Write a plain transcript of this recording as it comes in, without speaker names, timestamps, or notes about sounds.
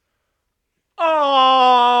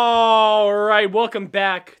All right, welcome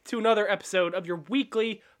back to another episode of your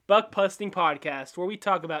weekly Buck Busting podcast, where we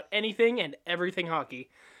talk about anything and everything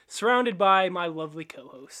hockey, surrounded by my lovely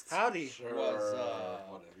co-hosts. Howdy. Sure. Was,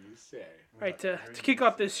 whatever you say. All right, to kick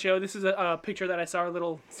off this show, this is a picture that I saw, a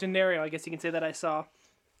little scenario, I guess you can say, that I saw.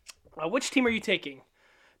 Which team are you taking?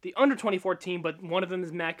 The under 24 team, but one of them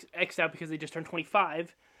is X'd out because they just turned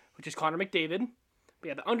 25, which is Connor McDavid. But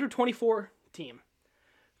yeah, the under 24 team.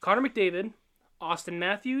 Connor McDavid, Austin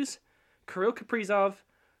Matthews, Kirill Kaprizov,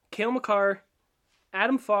 Cale Makar,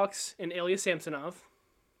 Adam Fox, and Ilya Samsonov.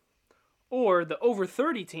 Or the over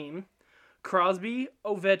 30 team, Crosby,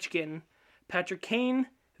 Ovechkin, Patrick Kane,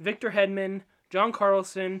 Victor Hedman, John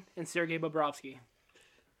Carlson, and Sergei Bobrovsky.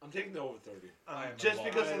 I'm taking the over 30. Just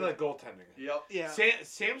because of the goaltending. Yep. Yeah.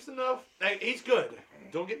 Samsonov, he's good.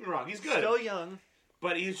 Don't get me wrong, he's good. Still young.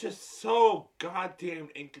 But he's just so goddamn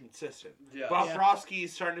inconsistent. Yeah. Bobrovsky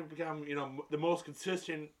is starting to become, the most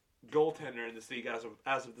consistent goaltender in this league as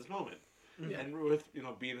of this moment. Yeah. And with,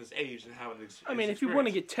 being his age and having his I mean, if you want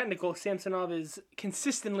to get technical, Samsonov is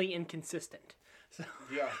consistently inconsistent. So.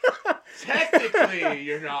 Yeah. Technically,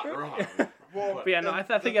 you're not wrong. But yeah, no, I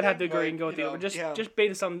think I'd have to agree and go with you. Just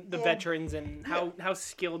based on the veterans and how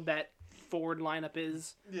skilled that forward lineup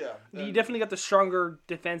is. Yeah. You definitely got the stronger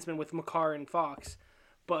defensemen with Makar and Fox,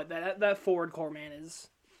 but that forward core, man, is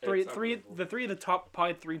the three of the top,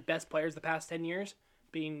 probably three best players the past 10 years,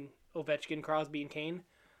 being Ovechkin, Crosby, and Kane.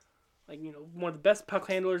 One of the best puck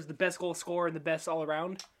handlers, the best goal scorer, and the best all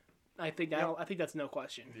around. I think that's no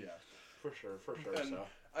question. Yeah. For sure. And, So.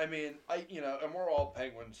 I mean, and we're all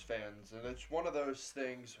Penguins fans, and it's one of those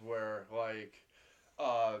things where,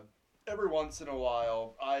 every once in a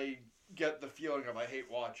while, I get the feeling of I hate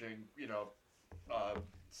watching,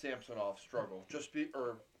 Samsonov struggle.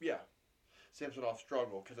 Samsonov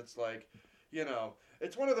struggle, because it's like,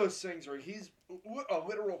 it's one of those things where he's a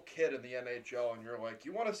literal kid in the NHL, and you're like,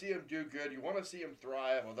 you want to see him do good, you want to see him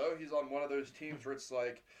thrive, although he's on one of those teams where it's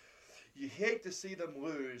like, you hate to see them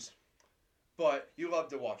lose, but you love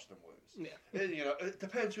to watch them lose. Yeah. And, it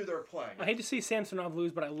depends who they're playing. I hate to see Samsonov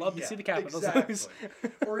lose, but I love to see the Capitals lose.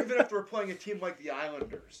 Or even if they're playing a team like the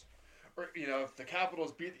Islanders. Or, if the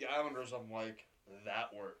Capitals beat the Islanders, I'm like,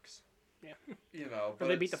 that works. Yeah. But or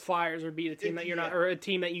they beat the Flyers, or beat a team that you're not, or a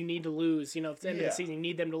team that you need to lose. At the end of the season, you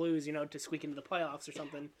need them to lose, to squeak into the playoffs or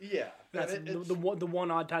something. Yeah. That's the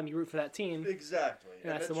one odd time you root for that team. Exactly.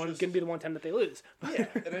 And that's going to be the one time that they lose. Yeah,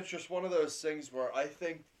 and it's just one of those things where I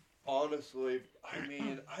think, honestly,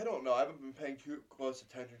 I don't know. I haven't been paying too close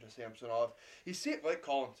attention to Samsonov. He seemed, like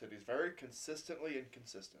Colin said, he's very consistently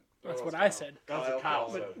inconsistent. That's what I said. That's what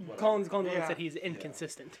Kyle said. But Colin's said he's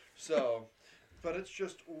inconsistent. So, but it's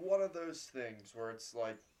just one of those things where it's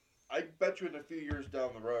like, I bet you in a few years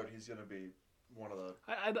down the road, he's going to be one of the...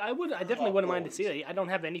 I definitely wouldn't mind to see that. I don't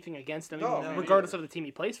have anything against him, regardless of the team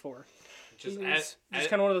he plays for. He's just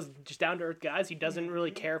kind of one of those just down-to-earth guys. He doesn't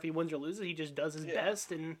really care if he wins or loses. He just does his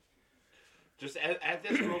best. And just at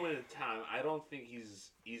this moment in time, I don't think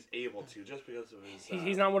he's able to, just because of his...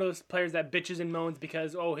 He's not one of those players that bitches and moans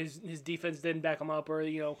because, his defense didn't back him up, or,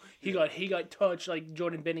 he got touched like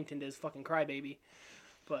Jordan Binnington does, fucking crybaby.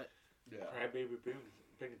 But... Yeah. Crybaby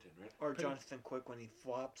Binghamton, right? Or Jonathan Quick when he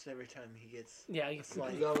flops every time he gets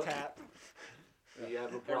tap. Yeah,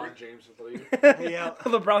 LeBron James with the league. Yeah.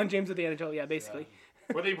 LeBron James with the NHL, yeah, basically.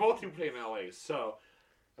 Yeah. Well, they both do play in LA, so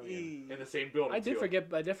in the same building. I did forget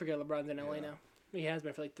LeBron's in LA now. He has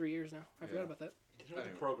been for like 3 years now. I forgot about that. You know the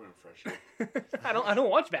program fresh. I don't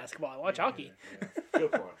watch basketball. I watch hockey. Yeah.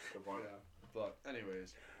 Good point. Yeah. But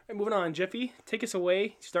anyways, And moving on, Jiffy, take us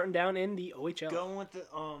away. Starting down in the OHL. Going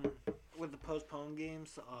with the postponed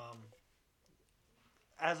games.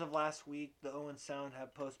 As of last week, the Owen Sound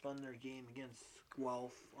have postponed their game against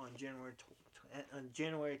Guelph on January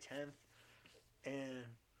 10th, and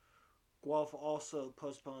Guelph also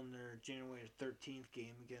postponed their January 13th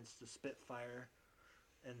game against the Spitfire,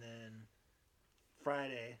 and then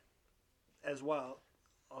Friday as well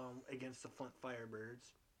against the Flint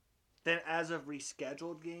Firebirds. Then, as of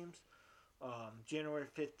rescheduled games, January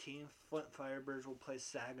 15th, Flint Firebirds will play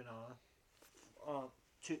Saginaw.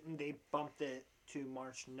 They bumped it to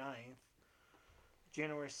March 9th.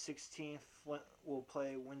 January 16th, Flint will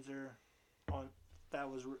play Windsor on. That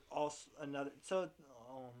was also another. So,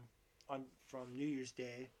 from New Year's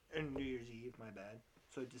Day and New Year's Eve, my bad.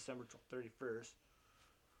 So December 31st.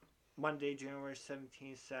 Monday, January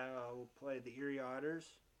 17th, Saginaw will play the Erie Otters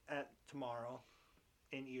at tomorrow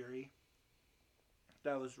in Erie.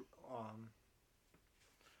 That was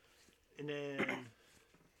and then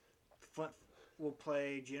Flint will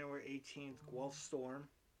play January 18th, Guelph Storm.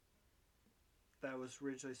 that was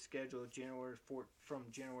originally scheduled from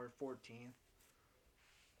January 14th.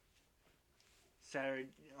 Saturday,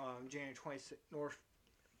 January 26th,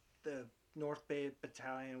 the North Bay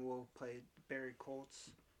Battalion will play the Barrie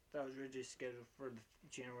Colts. That was originally scheduled for the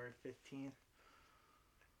January 15th.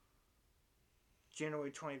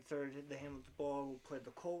 January 23rd, the Hamilton Ball will play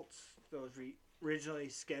the Colts. That was originally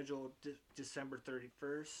scheduled December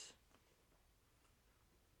 31st.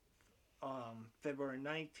 February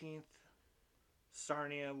 19th,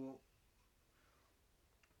 Sarnia will...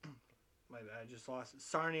 My bad, I just lost it.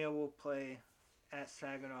 Sarnia will play at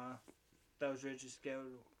Saginaw. That was originally scheduled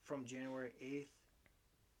from January 8th.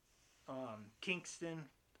 Kingston,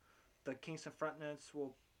 the Kingston Frontenacs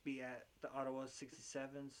will be at the Ottawa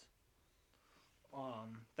 67s.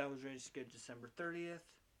 That was originally scheduled December 30th.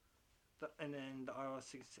 And then the Ottawa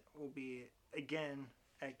 67 will be again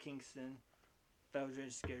at Kingston. That was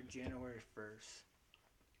originally scheduled January 1st.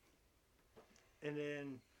 And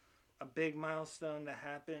then a big milestone that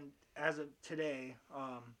happened as of today,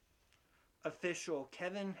 official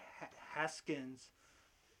Kevin Haskins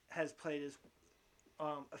has played his,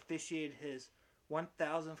 officiated his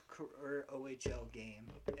 1,000th career OHL game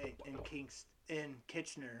in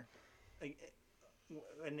Kitchener,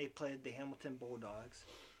 and they played the Hamilton Bulldogs.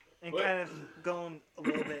 And What? kind of going a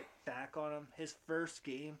little bit back on him, his first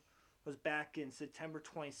game was back in September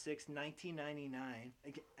 26, 1999,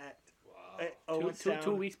 at Wow. Owen Sound.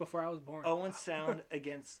 2 weeks before I was born. Owen Sound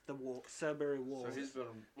against the Sudbury Wolves. So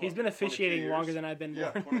He's been officiating longer than I've been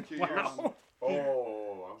Yeah, born. 22 Wow.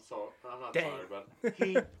 Oh, I'm not Dang. sorry, but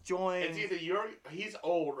He joined. it's either he's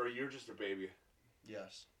old or you're just a baby.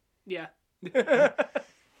 Yes. Yeah.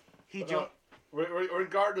 He But, joined.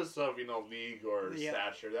 regardless of league or Yeah.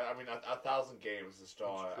 stature, I mean, 1,000 games is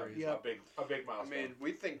still That's a crazy. big I milestone. mean,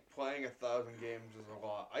 we think playing 1,000 games is a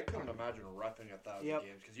lot. I couldn't imagine roughing 1,000 Yep.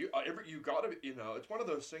 games because you gotta it's one of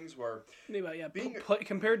those things where Yeah, Being-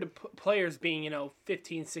 compared to players being,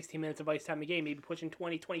 15, 16 minutes of ice time a game, maybe pushing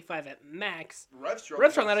 20, 25 at max. refs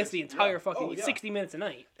Refs are on that ice the entire fucking Oh, yeah. 60 minutes a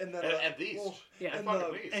night. And then at least. well, Yeah. and Fucking the-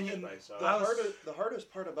 least, and right, so. the hardest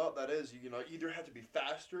part about that is you either have to be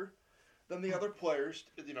faster than the other players.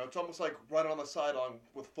 It's almost like running on the sideline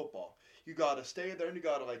with football. You gotta stay there and you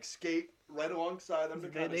gotta skate right alongside them to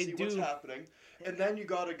kind of They see what's do. happening, and then you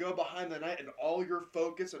gotta go behind the net and all your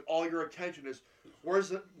focus and all your attention is where's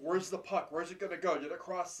the puck? Where's it gonna go? Did it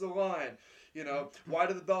cross the line? Why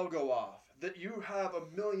did the bell go off? That you have a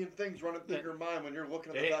million things running through Yeah. your mind when you're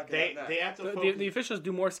looking at the They, back of they, that net. they have to The focus. officials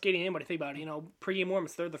do more skating than anybody. Think about it. Pre-game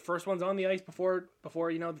warm-ups, they're the first ones on the ice before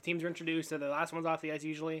the teams are introduced. They're the last ones off the ice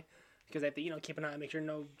usually, because they have to keep an eye, make sure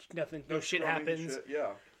no shit scrumming happens. shit,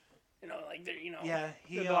 Yeah. They're Yeah,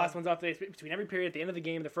 they're the last ones off the ice between every period. At the end of the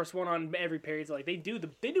game, the first one on every period. So they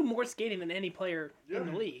do more skating than any player in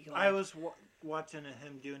the league. I was watching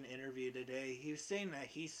him do an interview today. He was saying that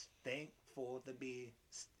he's thankful to be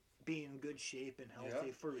in good shape and healthy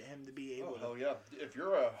Yeah. for him to be Oh able hell yeah! If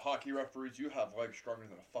you're a hockey referee, you have legs stronger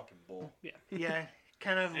than a fucking bull. to. Yeah,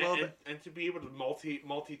 kind of a little bit. and to be able to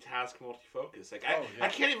multitask, multi-focus. Oh, yeah. I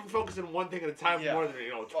can't even focus on one thing at a time Yeah. more than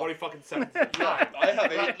 20 fucking seconds at a time. I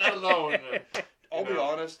have Let alone. I'll be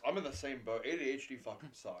honest. I'm in the same boat. ADHD fucking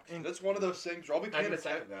sucks. And- That's one of those things where I'll be I paying can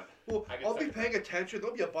attention. second that. Well, I can I'll be second paying attention.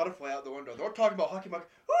 There'll be a butterfly out the window. They're talking about hockey. I'm like,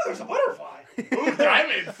 oh, there's a butterfly. Ooh,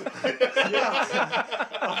 diamonds!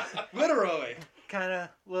 Yeah. Literally. Kind of a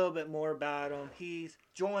little bit more about him. He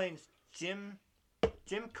joins Jim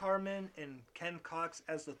Carmen and Ken Cox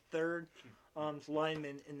as the third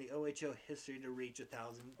lineman in the OHL history to reach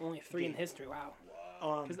 1,000. only 3 in history. Wow.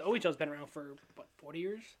 Wow. Because the OHL's been around for 40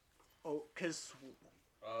 years. Because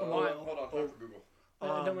while. Hold on, time for Google. I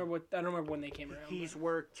don't remember when they came around. he's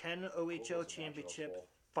worked 10 OHL championship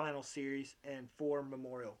final series and 4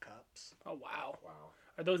 Memorial Cups. Oh wow. Wow.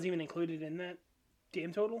 Are those even included in that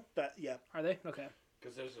game total? But yeah, Are they? Okay.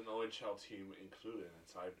 Because there's an OHL team included, and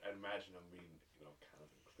so I'd imagine them being, kind of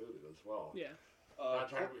included as well. Yeah. Not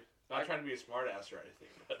trying to be a smartass or anything,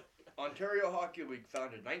 but Ontario Hockey League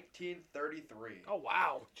founded 1933. Oh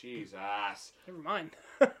wow. Jesus. Never mind.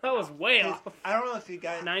 That was way off. I don't know if you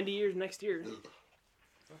guys. 90 years next year.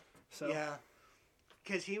 So Yeah,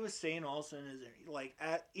 because he was saying also in his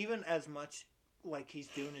even as much he's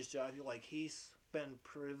doing his job, he's been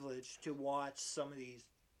privileged to watch some of these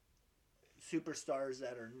superstars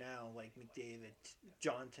that are now like McDavid,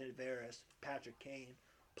 John Tavares, Patrick Kane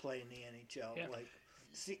play in the NHL. Yeah.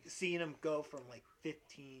 Seeing him go from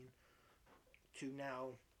 15 to now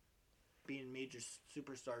being major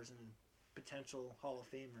superstars and potential Hall of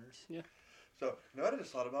Famers. So, you know what I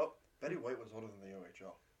just thought about? Betty White was older than the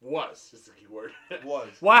OHL. Was is the key word. Was.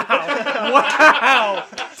 Wow. Wow.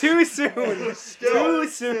 Too soon. Still. Too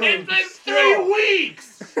soon. It's been Still. 3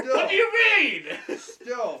 weeks. Still. What do you mean?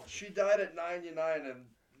 Still, she died at 99, and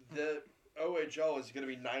the OHL is going to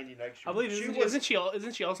be 90 next year. I believe isn't she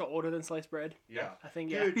also older than sliced bread? Yeah. I think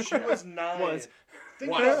yeah. Dude, she was 9. Was.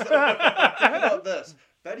 Think Was. about this.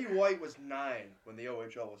 Betty White was 9 when the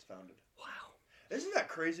OHL was founded. Wow. Isn't that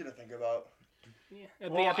crazy to think about? Yeah.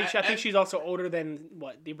 Well, I think she's also older than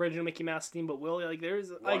what the original Mickey Mouse Steamboat Willie. Like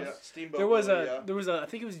there's like Yeah, Steamboat there was Willie, I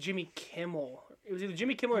think it was Jimmy Kimmel. It was either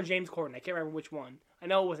Jimmy Kimmel or James Corden. I can't remember which one. I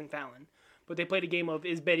know it wasn't Fallon, but they played a game of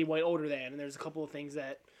is Betty White older than, and there's a couple of things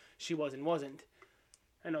that she was and wasn't.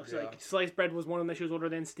 I know, so Yeah. like sliced bread was one of them that she was older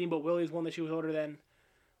than. Steamboat Willie is one that she was older than.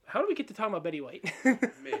 How do we get to talking about Betty White?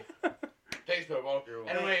 Me. Thanks, Bobo. You're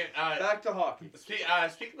welcome. Anyway, Back to hockey.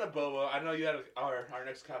 speaking of Bobo, I know you had our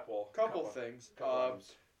next couple Things.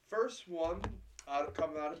 items. First one,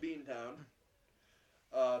 coming out of Beantown.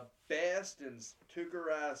 Baston's Tuukka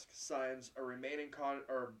Rask signs a remaining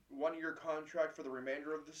 1-year contract for the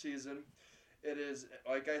remainder of the season. It is,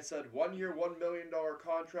 like I said, 1 year, $1 million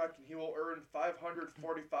contract, and he will earn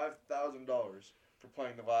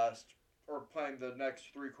 $545,000 for playing the next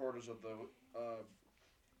 3 quarters of the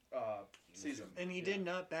season. And he did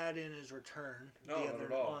not bat in his return No, not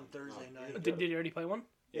at all. on Thursday No. night. Did he already play one?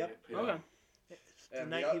 Yep. Yeah. Okay. The And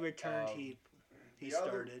night the he o- returned, he the other-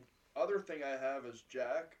 started. Other thing I have is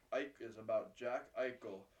Jack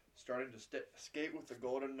Eichel starting to skate with the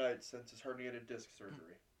Golden Knights since his herniated disc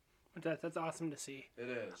surgery. That's awesome to see. It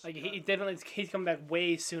is. Like he's coming back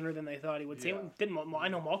way sooner than they thought he would. Yeah. I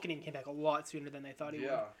know Malkin came back a lot sooner than they thought he would.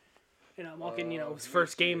 Yeah. You know, Malkin, his let me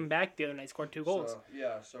first see. game back the other night scored 2 goals.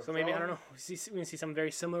 So So maybe I don't know. We can see something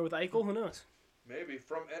very similar with Eichel. Who knows? Maybe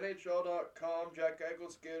from NHL.com, Jack Eichel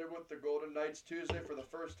skated with the Golden Knights Tuesday for the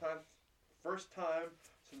first time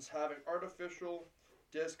since having artificial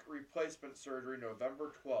disc replacement surgery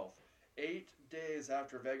November 12th, 8 days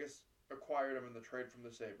after Vegas acquired him in the trade from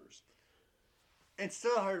the Sabres. It's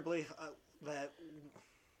still hard to believe that.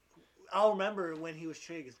 I'll remember when he was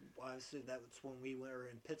traded. 'Cause obviously, that was when we were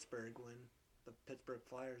in Pittsburgh, when the Pittsburgh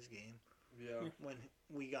Flyers game, Yeah. when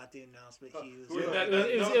we got the announcement he was. Who was It that?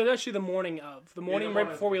 was actually the morning of. The morning right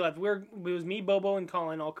morning. before we left. It was me, Bobo, and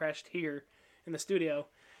Colin all crashed here in the studio.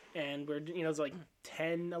 And it was like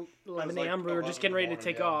 10, 11 like a.m. We were 11 just getting ready to in the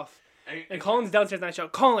take morning, yeah. off. And Colin's downstairs and I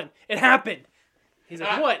shout, Colin, it happened. He's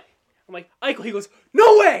like, what? I'm like, Eichel. He goes,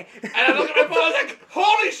 no way! And I looked at my phone. I was like,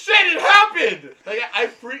 "Holy shit! It happened!" Like I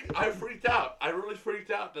freaked out. I really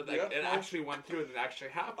freaked out that Yeah, it well, actually went through and it actually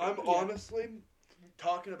happened. I'm honestly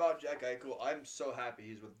talking about Jack Eichel. I'm so happy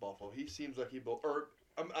he's with Buffalo. He seems like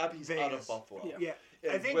I'm happy he's out of Vegas. Buffalo. Yeah.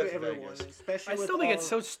 I think with everyone, Vegas. especially I with still think it's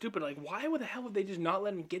all- so stupid. Like, why the hell would they just not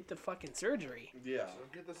let him get the fucking surgery? Yeah. So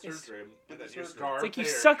get the It's- surgery. get And the then your surgery. scar It's like you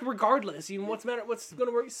there. suck regardless. Even what's going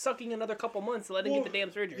to work sucking another couple months to let him Well, get the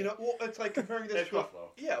damn surgery. It's like comparing this It's to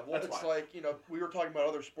Buffalo. yeah. Well, That's it's why. like we were talking about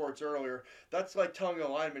other sports earlier. That's like telling a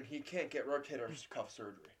lineman he can't get rotator cuff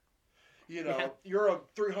surgery. Yeah. You're a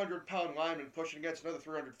 300-pound lineman pushing against another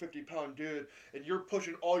 350-pound dude, and you're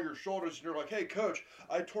pushing all your shoulders, and you're like, "Hey, coach,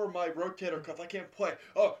 I tore my rotator cuff. I can't play."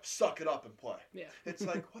 Oh, suck it up and play. Yeah. It's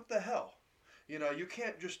like, what the hell? You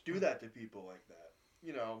can't just do that to people like that.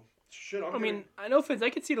 Shit. I mean, I know I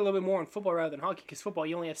could see it a little bit more in football rather than hockey, because football,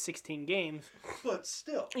 you only have 16 games. but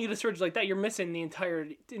still. You get a surgery like that, you're missing the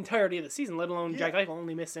entirety of the season, let alone Jack Yeah. Eichel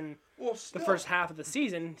only missing Well, the still. first half of the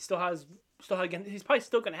season. He's probably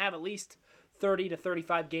still going to have at least 30 to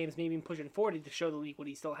 35 games, maybe even pushing 40 to show the league what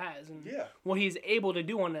he still has and Yeah. what he's able to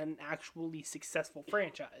do on an actually successful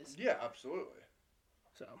franchise. Yeah, absolutely.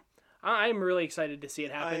 So I'm really excited to see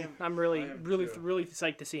it happen. I'm really, I am really, too. really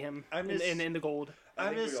psyched to see him I'm in, just- in the gold. I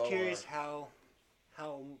I'm think we just all curious are.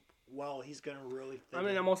 how well he's gonna really fit. I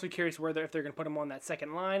mean, in. I'm also curious if they're going to put him on that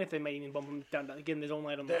second line, if they might even bump him down to give him his own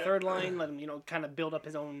line on the There- third line, let him kind of build up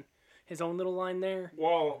his own little line there.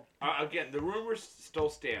 Well, again, the rumors still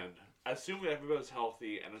stand. Assuming everybody's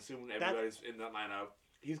healthy and assuming everybody's in that lineup,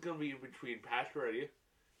 he's going to be in between Pacioretty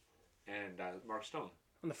and Mark Stone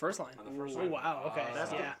On the first line. on the first Oh, line. wow, okay.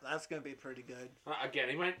 That's gonna be pretty good. Again,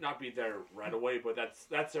 he might not be there right away, but that's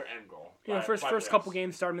their end goal. First By couple playoffs.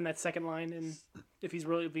 games, start him in that second line, and if he's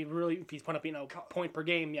put up point per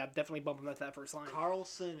game, yeah, definitely bump him to that first line.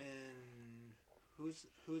 Carlson and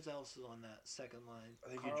who's else is on that second line? I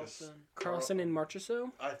think you just- Carlson. Carlson and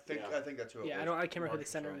Marchessault. I think that's who it Yeah, was. I can't remember who the Marcus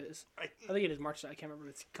center Stone. is. I think it is Marchessault. I can't remember.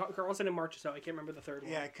 It's Carlson and Marchessault. I can't remember the third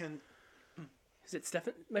one. Yeah, I can. Is it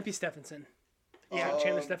Stephen? Might be Stephenson. Yeah,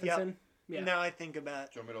 Chandler Um, Stephenson. Yeah. Now I think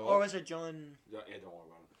about. Do you want me to Or look? was it John? Yeah, don't worry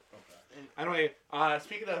about it. Okay. Anyway,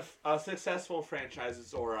 speaking of successful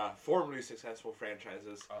franchises or formerly successful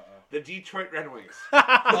franchises, the Detroit Red Wings.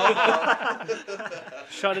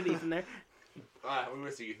 Shot it, Ethan. There. We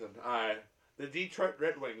miss you, Ethan. The Detroit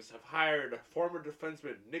Red Wings have hired former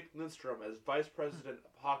defenseman Nick Lindstrom as vice president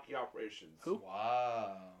of hockey operations. Who?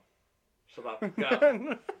 Wow. So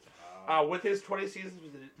that, with his 20 seasons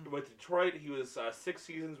with Detroit, he was 6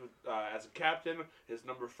 seasons as a captain. His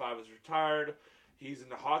number 5 is retired. He's in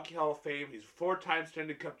the Hockey Hall of Fame. He's a 4-time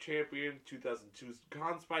Stanley Cup champion, 2002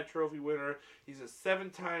 Conn Smythe Trophy winner. He's a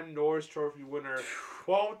 7-time Norris Trophy winner,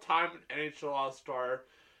 12-time NHL All-Star.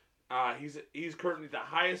 He's currently the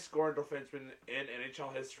highest scoring defenseman in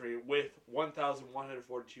NHL history with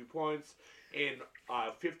 1,142 points in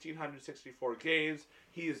 1,564 games.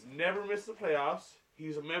 He has never missed the playoffs.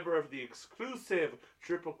 He's a member of the exclusive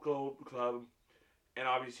Triple Club, and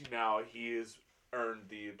obviously now he has earned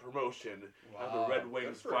the promotion of the Red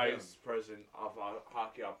Wings vice president of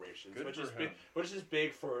hockey operations, which is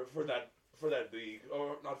big for that league,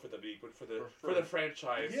 or not for the league, but for the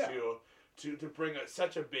franchise to bring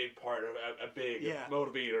such a big part of a big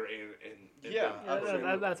motivator in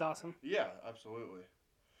absolutely. That's awesome. Yeah, absolutely.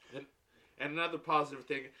 And another positive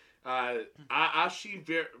thing, Ashi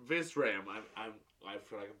Visram, I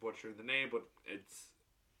feel like I'm butchering the name, but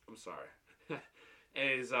I'm sorry,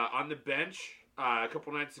 is on the bench a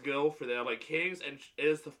couple nights ago for the LA Kings, and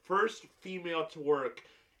is the first female to work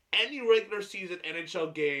any regular season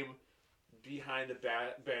NHL game behind the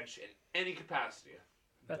bench in any capacity.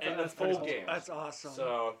 That's full game. That's awesome.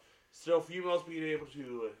 So, still females being able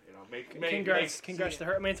to, make Congrats to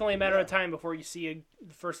her. I mean, it's only a matter of time before you see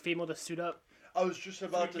the first female to suit up. I was just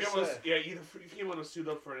about to say. Yeah, either female to suit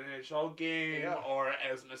up for an NHL game or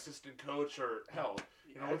as an assistant coach, or hell,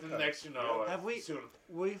 within the next, have we? Soon.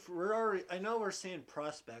 We're already. I know we're seeing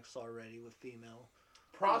prospects already with female.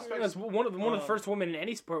 Prospects. One of the first women in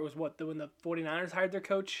any sport was when the 49ers hired their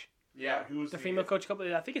coach. Yeah, who was the female coach?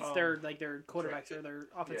 I think it's their quarterbacks or their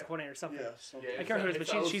offensive coordinator or something. I can't remember, but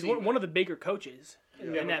she's one of the bigger coaches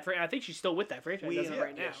in that. I think she's still with that franchise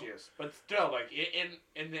right now. Yeah, she is. But still,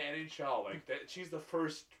 in the NHL, she's the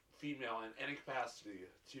first female in any capacity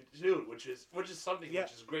to do, which is something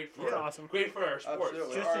which is great for awesome. Great for our sports.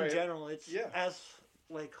 Absolutely. Just in general, it's as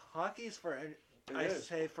hockey's for.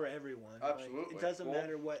 Say for everyone. Absolutely. It doesn't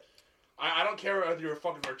matter what. I don't care whether you're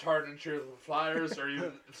fucking retarded and cheer for the Flyers or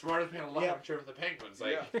you're smart as paying a lot and cheer for the Penguins.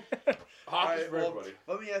 Hockey's for everybody.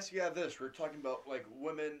 Let me ask you this: we're talking about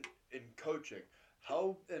women in coaching.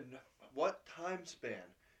 How in what time span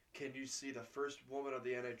can you see the first woman of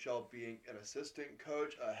the NHL being an assistant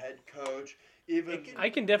coach, a head coach, even?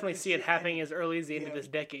 I can definitely see it happening as early as the end of this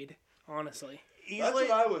decade. Honestly. That's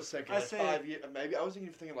what I was thinking. 5 years, maybe I was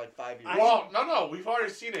thinking 5 years. Well, no, we've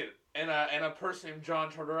already seen it in a person named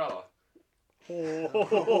John Tortorella.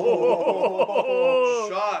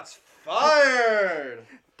 Shots fired!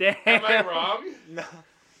 Damn. Am I wrong?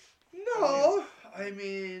 No. I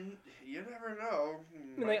mean, you never know.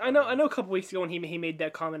 I know. A couple weeks ago when he made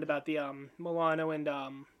that comment about the Milano and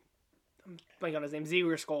I'm blanking on his name,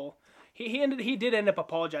 Zierer-Skull. He did end up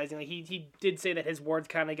apologizing. He did say that his words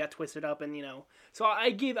kind of got twisted up, and So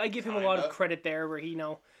I give him a lot of credit there, where he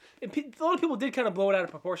And a lot of people did kind of blow it out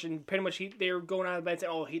of proportion. Pretty much, they were going out of bed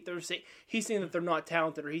saying, he's saying that they're not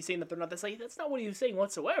talented, or he's saying that they're not this. That's not what he was saying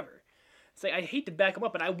whatsoever. It's I hate to back him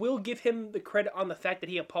up, but I will give him the credit on the fact that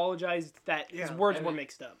he apologized that his words were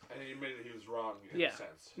mixed up. And he admitted he was wrong in a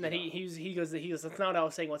sense. And that he goes, that's not what I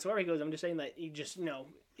was saying whatsoever. He goes, I'm just saying that he just,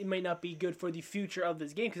 it may not be good for the future of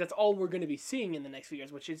this game, because that's all we're going to be seeing in the next few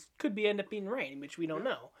years, which could end up being rain, which we don't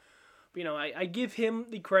know. But, I give him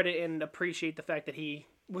the credit and appreciate the fact that he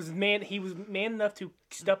was man enough to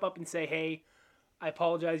step up and say, "Hey, I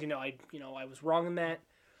apologize. I was wrong in that.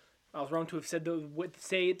 I was wrong to have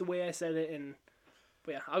say it the way I said it."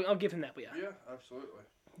 But yeah, I'll give him that. But yeah, absolutely,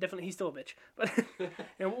 definitely, he's still a bitch. But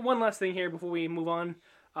one last thing here before we move on: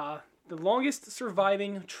 the longest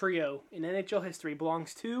surviving trio in NHL history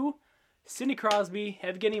belongs to Sidney Crosby,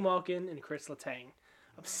 Evgeny Malkin, and Chris Letang,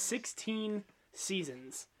 of 16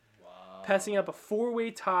 seasons, passing up a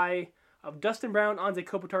 4-way tie of Dustin Brown, Anze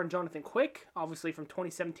Kopitar, and Jonathan Quick, obviously from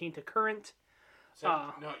 2017 to current.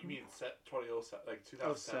 No, you mean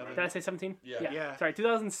 2007, Did I say 17? Yeah. Sorry,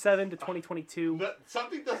 2007 to 2022.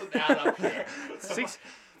 Something doesn't add up here.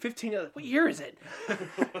 15. What year is it?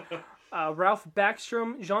 Ralph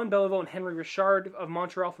Backstrom, Jean Beliveau, and Henry Richard of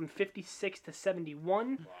Montreal from 56 to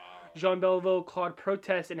 71. Wow. Jean Beliveau, Claude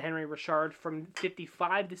Protest, and Henry Richard from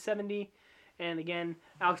 55 to 70. And again,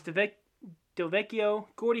 Alex Delvecchio,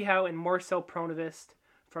 Gordie Howe, and Marcel Pronovist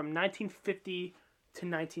from 1950 to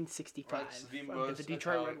 1965 That's the under most the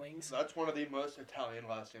Detroit Italian- Red Wings. That's one of the most Italian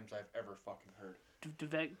last names I've ever fucking heard.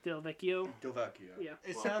 Del Vecchio. Del Vecchio. Yeah.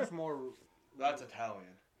 It sounds more. That's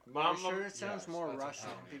Italian. I'm Mama, sure it sounds yes, more that's Russian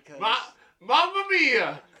Italian. because. Mamma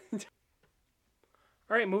Mia!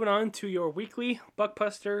 All right, moving on to your weekly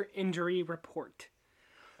Buckbuster injury report.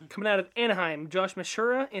 Coming out of Anaheim, Josh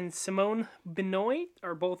Mashura and Simone Benoit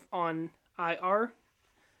are both on IR.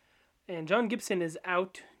 And John Gibson is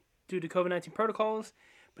out due to COVID-19 protocols,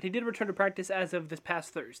 but he did return to practice as of this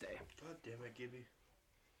past Thursday. God damn it, Gibby.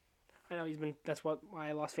 I know that's why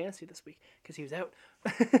I lost fantasy this week, because he was out.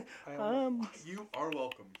 You are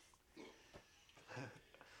welcome.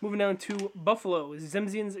 Moving down to Buffalo,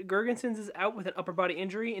 Zemzian Girgensons is out with an upper body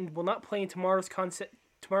injury and will not play in tomorrow's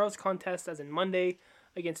contest, as in Monday,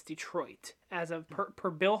 against Detroit, as of per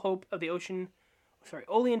Bill Hope of the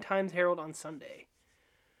Olean Times Herald on Sunday.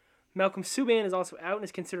 Malcolm Subban is also out and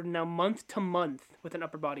is considered now month to month with an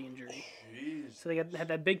upper body injury. Jeez. So they had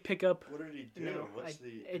that big pickup. What did he do? No,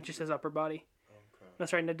 the? it just says upper body. Okay. No,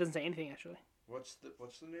 sorry, that doesn't say anything actually. What's the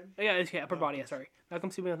name? Oh, yeah, it's upper body. Yeah, sorry,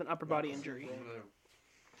 Malcolm Subban with an upper body injury.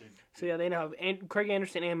 So yeah, they now have Craig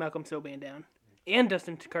Anderson and Malcolm Subban down, and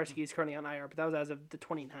Dustin Tokarski is currently on IR, but that was as of the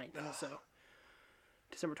 29th. So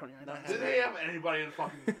December 29th. Did they have anybody in the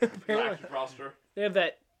fucking active roster? They have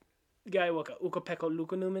that guy, Ukko-Pekka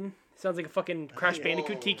Luukkonen. Sounds like a fucking Crash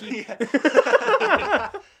Bandicoot tiki.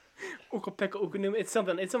 Ukko-Pekka Luukkonen. It's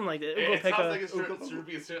something like that. It sounds like Ukko-Pekka. it should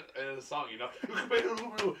be in a song, you know?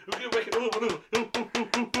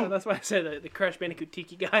 Oh, that's why I said the Crash Bandicoot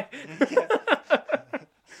tiki guy.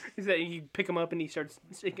 Is that you pick him up and he starts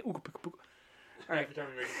singing Ukko-Pekka. All right. Every time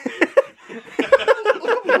you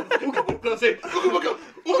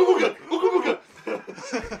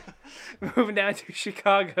make Moving down to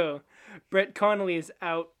Chicago. Brett Connolly is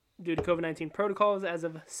out due to COVID-19 protocols as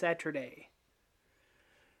of Saturday.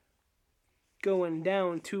 Going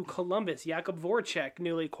down to Columbus. Jakub Voracek,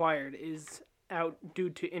 newly acquired, is out due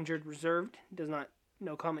to injured reserved.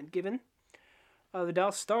 No comment given. The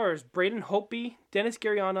Dallas Stars, Braden Holtby, Dennis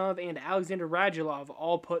Gurianov, and Alexander Radulov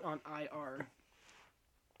all put on IR.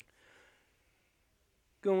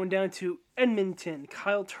 Going down to Edmonton,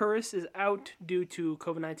 Kyle Turris is out due to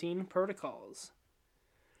COVID-19 protocols.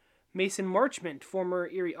 Mason Marchment, former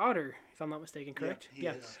Erie Otter, if I'm not mistaken, correct? He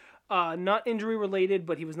is. Not injury related,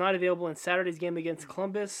 but he was not available in Saturday's game against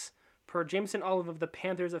Columbus, per Jameson Olive of the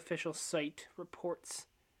Panthers official site reports.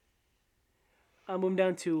 Moving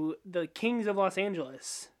down to the Kings of Los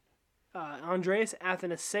Angeles. Andreas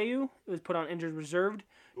Athanasiou was put on injured reserved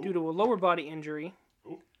due to a lower body injury.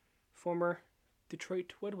 Ooh. Former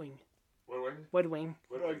Detroit Red Wing. Red Wing.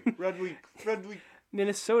 Red Week.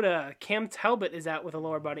 Minnesota, Cam Talbot is out with a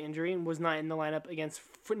lower body injury and was not in the lineup against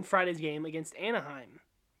Friday's game against Anaheim.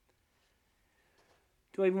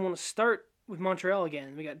 Do I even want to start with Montreal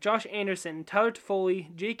again? We got Josh Anderson, Tyler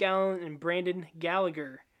Toffoli, Jake Allen, and Brandon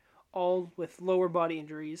Gallagher, all with lower body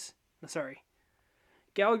injuries. No, sorry.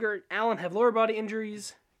 Gallagher and Allen have lower body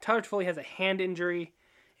injuries. Tyler Toffoli has a hand injury,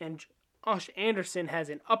 and Josh Anderson has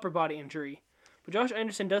an upper body injury. But Josh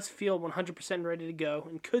Anderson does feel 100% ready to go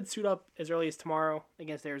and could suit up as early as tomorrow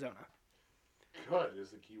against Arizona. Could is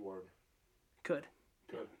the key word. Could.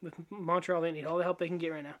 Good. With Montreal, they need all the help they can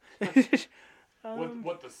get right now.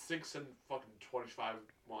 What the 6 and fucking 25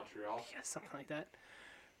 Montreal? Yeah, something like that.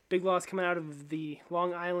 Big loss coming out of the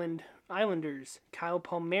Long Island Islanders. Kyle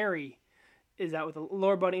Palmieri is out with a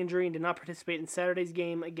lower body injury and did not participate in Saturday's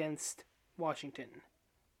game against Washington.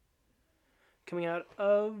 Coming out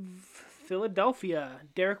of Philadelphia,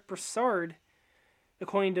 Derek Brassard,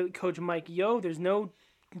 according to coach Mike Yeo, there's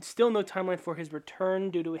still no timeline for his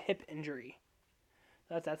return due to a hip injury.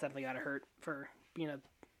 That's definitely gotta hurt for being a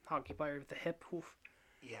hockey player with a hip. Oof.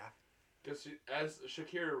 Yeah. Because as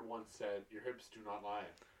Shakir once said, your hips do not lie.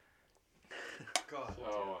 God.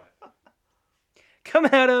 So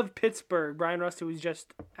Coming out of Pittsburgh, Brian Rust, who was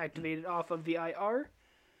just activated off of the IR,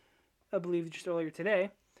 I believe just earlier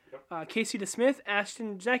today. Yep. Casey DeSmith,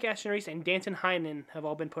 Zach Aston Reese, and Danton Heinen have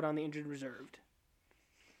all been put on the injured reserved.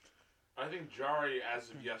 I think Jari, as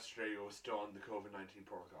of yesterday, was still on the COVID-19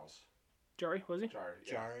 protocols. Jari, was he? Jari.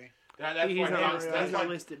 Jari. He's not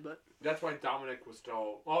listed, but That's why Dominic was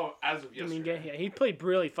still. Oh, as of I mean, yesterday. yeah, he played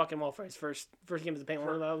really fucking well for his first game as a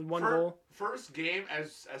Penguin. One goal. First game,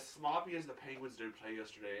 as sloppy as the Penguins did play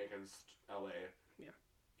yesterday against LA. Yeah.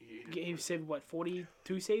 He saved what,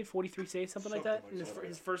 42 saves, 43 saves, something like that. Something like in that.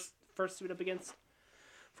 his first suit up against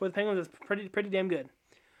for the Penguins is pretty damn good.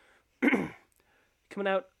 Coming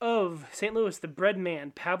out of St. Louis, the bread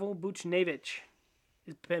man Pavel Buchnevich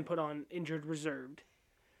has been put on injured reserved,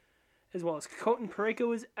 as well as Colton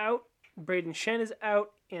Parayko is out Braden Shen is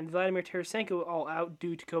out, and Vladimir Tarasenko all out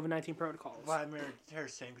due to COVID-19 protocols. Vladimir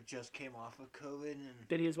Tarasenko just came off of COVID, and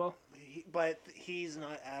Did he as well? but he's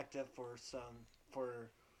not active for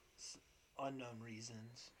unknown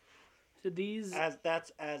reasons. So these...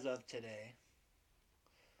 That's as of today.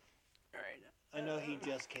 All right. I know he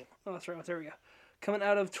just came. Oh, that's right. There we go. Coming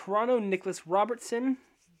out of Toronto, Nicholas Robertson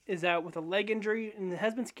is out with a leg injury and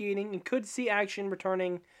has been skating and could see action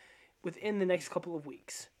returning within the next couple of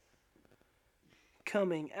weeks.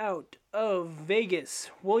 Coming out of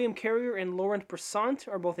Vegas, William Carrier and Laurent Bressant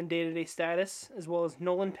are both in day-to-day status, as well as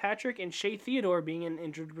Nolan Patrick and Shea Theodore being in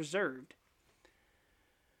injured reserved.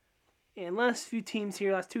 And last two teams,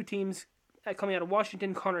 coming out of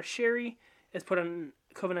Washington, Connor Sherry is put on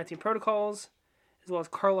COVID-19 protocols, as well as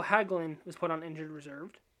Carl Hagelin was put on injured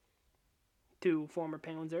reserved. Two former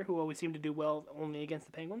Penguins there, who always seem to do well only against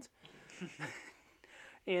the Penguins.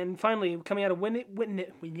 And finally, coming out of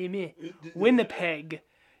Winnipeg,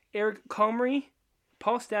 Eric Comrie,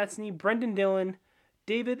 Paul Stastny, Brendan Dillon,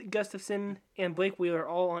 David Gustafson, and Blake Wheeler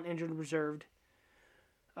all on injured reserved.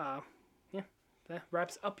 That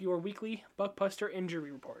wraps up your weekly Buckbuster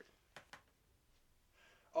injury report.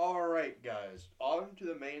 All right, guys, on to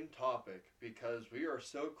the main topic, because we are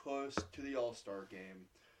so close to the All-Star game.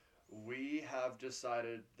 We have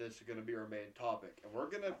decided this is going to be our main topic, and we're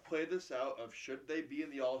going to play this out of should they be in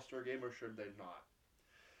the All-Star game or should they not.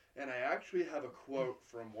 And I actually have a quote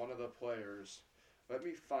from one of the players. Let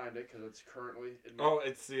me find it, because it's currently in my... Oh,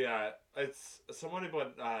 it's someone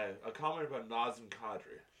about a comment about Nazem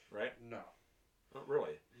Kadri, right? No. Oh,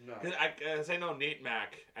 really? No. Because I know Nate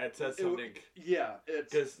Mack had said something. Yeah,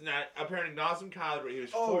 it's... Because apparently Nazem Kadri, who was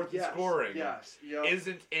fourth in scoring,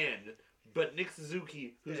 isn't in, but Nick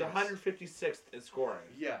Suzuki, who's 156th in scoring,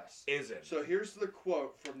 isn't. So here's the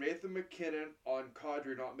quote from Nathan McKinnon on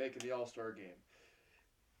Kadri not making the All-Star game.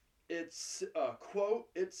 It's, quote,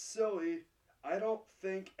 "It's silly. I don't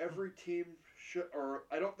think every team should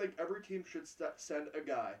send a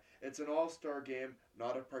guy. It's an All-Star game,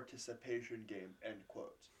 not a participation game," end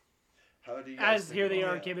quote. How do you guys think here they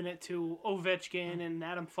about are that? giving it to Ovechkin and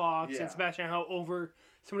Adam Fox Yeah. and Sebastian Howe over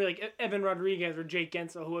somebody like Evan Rodriguez or Jake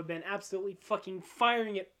Gensel, who have been absolutely fucking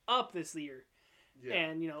firing it up this year. Yeah.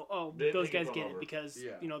 And, They those can guys come get over. it because,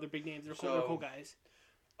 Yeah. they're big names. They're So- cool guys.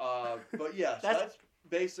 But yes, that's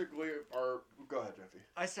basically our... Go ahead, Jeffy.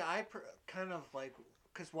 I said kind of like,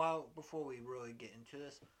 because before we really get into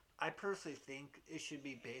this, I personally think it should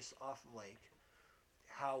be based off of like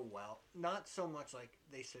how well, not so much like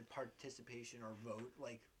they said participation or vote,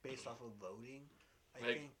 like based off of voting. I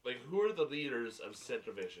think Like who are the leaders of said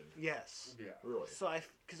division? yes. Yeah. Really? So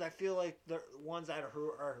because I feel like the ones that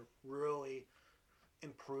are really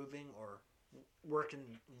improving or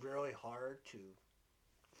working really hard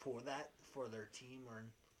for their team, or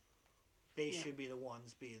they should be the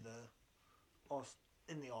ones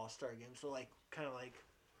in the All-Star game. So like kind of like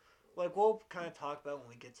we'll kind of talk about when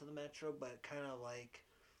we get to the Metro, but kind of like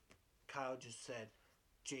Kyle just said,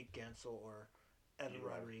 Jake Gensel or Evan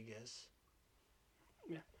Rodriguez.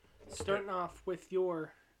 Yeah. Starting off with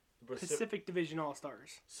your Pacific Division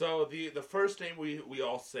All-Stars. So the first name we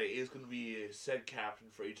all say is going to be said captain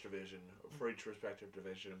for each division, for each respective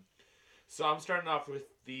division. So I'm starting off with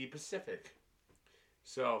the Pacific.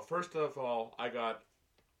 So first of all, I got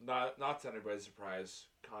not to anybody's surprise,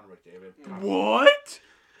 Connor McDavid. What?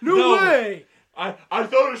 No way! I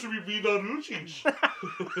thought it should be Vida Lucic.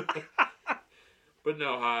 But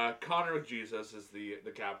no, Connor McJesus is the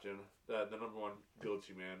captain, the number one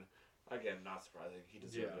go-to man. Again, not surprising. He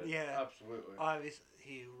deserved it. Yeah, Absolutely. obviously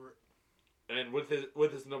And with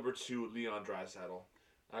his number 2, Leon Draisaitl.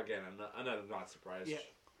 Again, another not surprised. Yeah.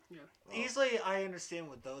 Yeah. Easily, I understand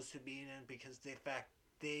with those two being in because they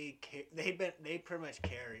pretty much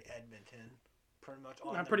carry Edmonton, pretty much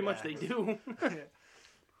on. Not their pretty much they backs. do.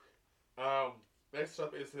 Next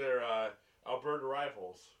up is their Alberta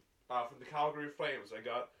rivals. From the Calgary Flames, I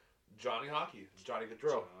got Johnny Hockey, Johnny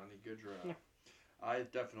Gaudreau. Johnny Gaudreau. Yeah. I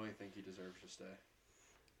definitely think he deserves to stay.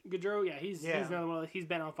 Gaudreau, he's another one. He's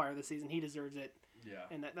been on fire this season. He deserves it. Yeah.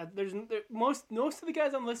 And most of the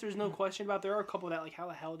guys on the list, there's no question about. There are a couple that like, how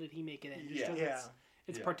the hell did he make it in? Just 'cause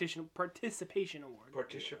it's participation award.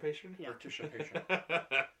 Participation? Yeah. Participation.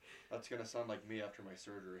 That's gonna sound like me after my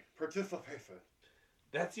surgery. Participation.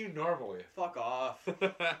 That's you normally. Fuck off.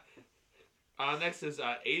 Next is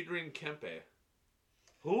Adrian Kempe.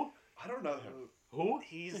 Who? I don't know him. Who?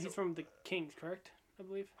 He's from the Kings, correct? I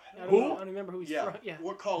believe. I Who? don't remember who he's from. Yeah.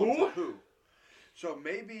 What columns? Who? So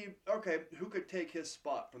maybe who could take his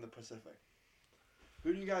spot from the Pacific?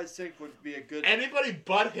 Who do you guys think would be a good? Anybody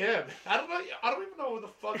but him. I don't even know who the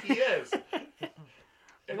fuck he is. If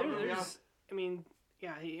I'm gonna be honest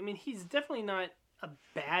mean, he's definitely not a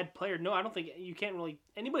bad player. No, I don't think you can't really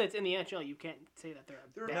anybody that's in the NHL. You can't say that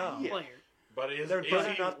they're a bad no. player. But They're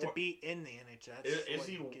good enough to be in the NHL.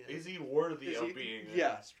 Is he worthy of being?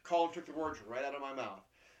 Yes, Colin took the words right out of my mouth.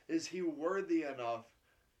 Is he worthy enough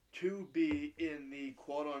to be in the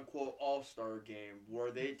quote-unquote all-star game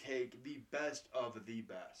where they take the best of the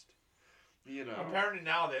best? You know. Apparently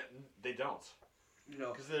now they don't. You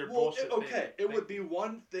know, because they're well, bullshit. it would be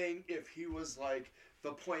one thing if he was like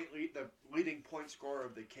the leading point scorer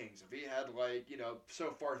of the Kings. If he had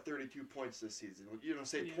so far 32 points this season,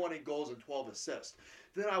 20 goals and 12 assists,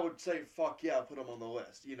 then I would say fuck yeah, put him on the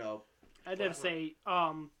list. I'd have to say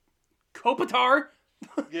Kopitar.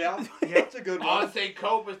 Yeah, that's a good one. Anze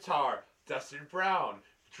Kopitar, Dustin Brown,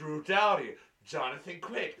 Drew Doughty, Jonathan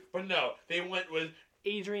Quick. But no, they went with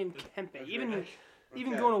Adrian Kempe. Even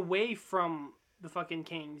Okay. going away from the fucking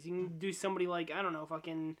Kings, you can do somebody like, I don't know,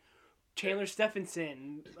 fucking Chandler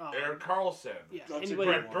Stephenson, Eric Carlson. Yeah, That's anybody.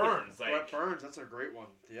 Brett Burns. Brett Burns, that's a great one.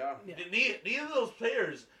 Yeah. Neither of those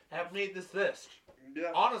players have made this list.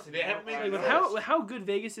 Yeah. Honestly, they haven't made Like, this with list. how good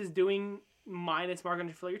Vegas is doing minus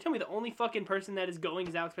Marc-Andre Fleury, you're telling me the only fucking person that is going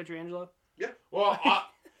is Alex Pietrangelo? Well,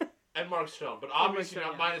 and Mark Stone, but obviously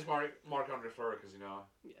Stone, not minus Marc-Andre Fleury because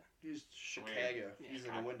He's Chicago. He's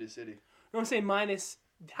in the Windy City. No, I'm saying minus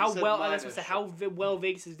how said well. minus, That's what I said, how well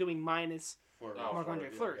Vegas is doing minus Fleury. Marc-Andre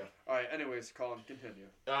Fleury. okay. All right. Anyways, Colin, continue.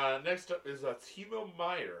 Next up is Timo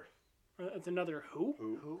Meyer. It's another who?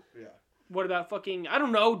 Who? Yeah. What about fucking, I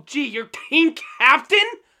don't know, your team captain?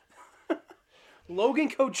 Logan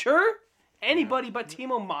Couture? Anybody but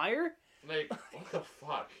Timo Meyer? Like, what the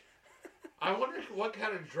fuck? I wonder what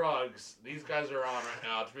kind of drugs these guys are on right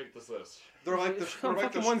now to make this list. They're like the Some they're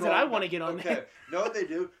like fucking the ones that I strong- wanna get on Okay, there. no, they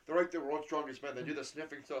do. They're like the world's strongest men. They do the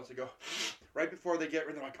sniffing stuff. They go right before they get.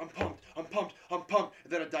 They're like, I'm pumped, I'm pumped, I'm pumped,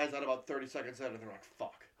 and then it dies out about 30 seconds in, and they're like,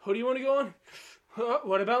 fuck. Who do you want to go on?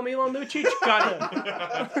 What about Milan Lucic?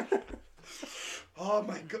 Got him. Oh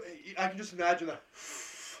my god, I can just imagine that.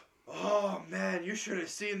 Oh man, you should have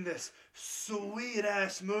seen this sweet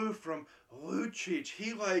ass move from Lucic.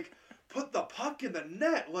 He put the puck in the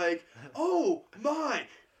net. Oh my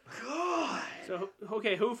god. So,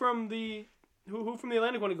 okay, who from the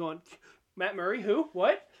Atlantic want to go on? Matt Murray? Who?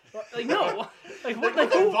 What? Like, no. Like, what,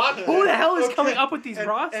 like who the hell is Okay, coming up with these and,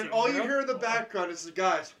 rosters? And all you bro? hear in the background is the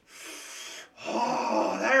guys.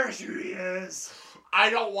 Oh, there's who he is. I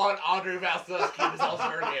don't want Andre Vasilevsky in this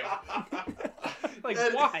All-Star game. Like,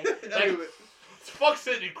 And- why? Anyway, Fuck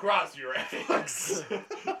Sidney Crosby, right?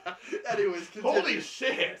 anyways, continue. Holy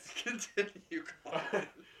shit! Continue. Colin.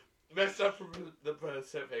 Next up from the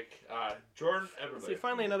Pacific, Jordan Eberle. See,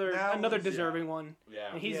 finally another deserving one.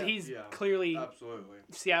 Yeah. And he's Yeah. clearly Absolutely.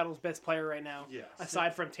 Seattle's best player right now. Yes.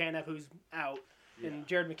 Aside from Tanev, who's out, and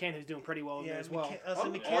Jared McCann, who's doing pretty well in there as well.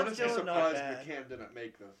 I'm McCann's honestly still not surprised bad. McCann didn't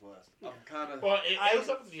make this list. I'm kind of. Well, it was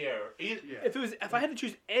up in the air. Yeah. If I had to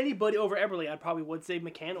choose anybody over Eberle, I probably would say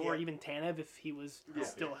McCann or Yeah. even Tanev if he was Yeah.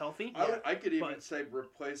 still healthy. I could even but- say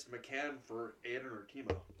replace McCann for Aiden or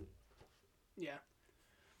Timo. Yeah.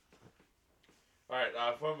 All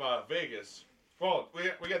right, from Vegas. Well,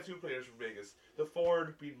 we got two players from Vegas. The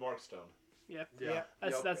forward being Mark Stone, Yeah. Yeah.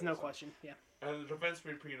 That's no question. Yeah. and the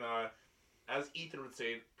defenseman being, as Ethan would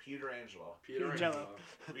say, Peter Angelo. Peter Angelo.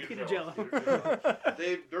 Peter Jello.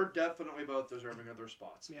 They're definitely both deserving of their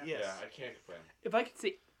spots. Yeah. Yes. Yeah, I can't complain. If I could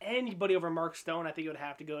say anybody over Mark Stone, I think it would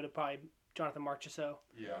have to go to probably Jonathan Marchessault.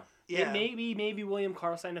 Yeah. Yeah. Maybe William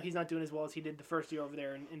Karlsson. I know he's not doing as well as he did the first year over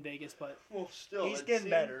there in Vegas, but Well, still, He's it getting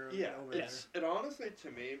seems- better Yeah, over it honestly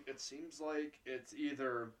to me it seems like it's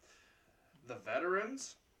either the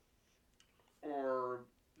veterans or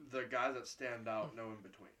the guys that stand out, no in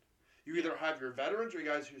between. You either have your veterans or you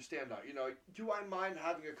guys who stand out. Do I mind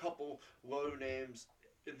having a couple low names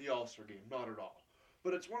in the All-Star game? Not at all.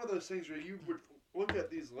 But it's one of those things where you would look at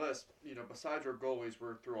these lists. Besides our goalies,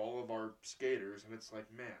 we're through all of our skaters, and it's like,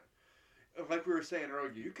 man. Like we were saying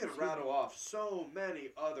earlier, you could rattle off so many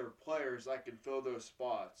other players that can fill those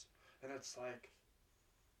spots. And it's like,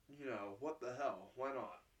 what the hell? Why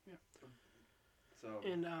not? Yeah. So,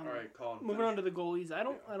 And all right, Colin. moving on to the goalies, I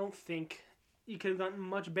don't think you could have gotten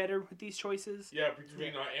much better with these choices. Yeah,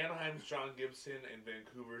 between Anaheim's John Gibson and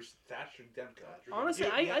Vancouver's Thatcher Demko. Honestly,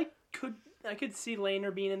 Yeah, I could see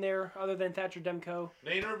Lehner being in there other than Thatcher Demko.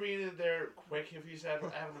 Nader being in there quick if he's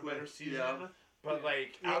having a better season. Yeah. But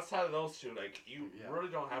outside of those two, you Yeah. really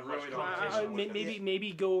don't have Really much don't. competition. with them.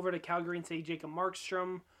 Maybe go over to Calgary and say Jacob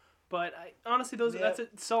Markstrom, but honestly, Yeah. that's a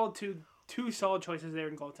solid two two solid choices there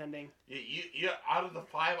in goaltending. You out of the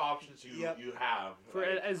 5 options you have. For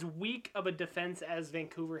as weak of a defense as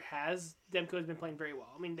Vancouver has, Demko has been playing very well.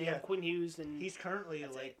 I mean, they have Quinn Hughes and He's currently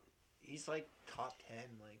That's it. he's like top 10.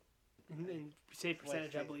 Like and save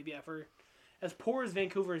percentage, I Like, believe. Yeah, for as poor as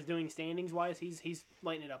Vancouver is doing standings wise, he's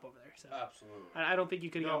lighting it up over there. So Absolutely. I don't think you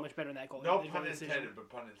could have No. gone much better than that goal. No They pun made a decision. intended, but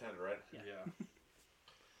pun intended, right? Yeah.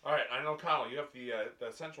 All right, I know, Kyle, you have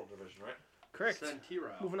the Central Division, right? Correct.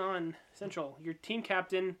 Santiro. Moving on, Central. Your team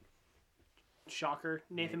captain, shocker,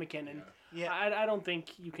 Nathan McKinnon. yeah, I don't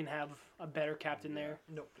think you can have a better captain there.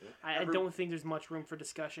 nope. I don't think there's much room for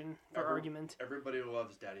discussion, for argument. Everybody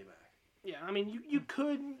loves Daddy Mac. Yeah, I mean, you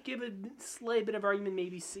could give a slight bit of argument,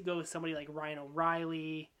 maybe go with somebody like Ryan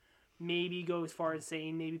O'Reilly, maybe go as far as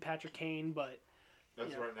saying maybe Patrick Kane, but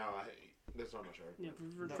That's Yeah. right now. There's not much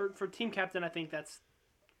argument. for team captain, I think that's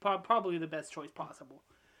probably the best choice possible.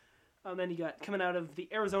 Then you got coming out of the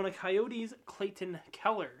Arizona Coyotes, Clayton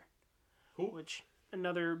Keller, Who? which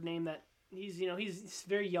another name that he's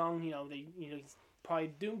very young. He's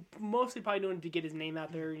mostly doing it to get his name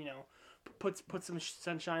out there. Put some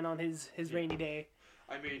sunshine on his rainy day.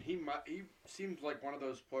 I mean, he seems like one of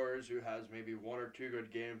those players who has maybe 1 or 2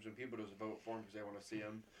 good games and people just vote for him because they want to see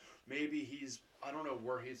him. Maybe I don't know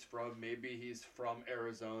where he's from. Maybe he's from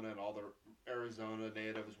Arizona and all the Arizona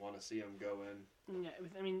natives want to see him go in. Yeah,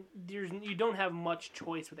 I mean, you don't have much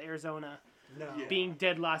choice with Arizona No. Yeah. being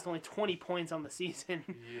dead last, only 20 points on the season.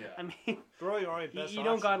 Yeah. I mean, Really, already best you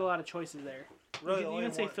don't got option. a lot of choices there. Really, you only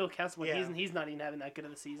can say one- Phil Kessel, Yeah. he's not even having that good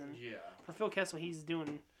of a season. Yeah. For Phil Kessel, he's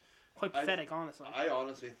doing quite pathetic, honestly. I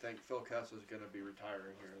honestly think Phil Kessel's going to be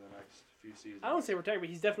retiring here in the next few seasons. I don't say retired, but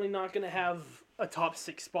he's definitely not going to have a top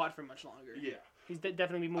 6 spot for much longer. Yeah. He's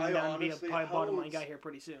definitely be moving I down to be a honestly- probably how bottom line old's- guy here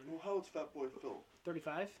pretty soon. Well, how old's Fat Boy Phil?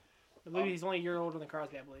 35? I believe he's only a year older than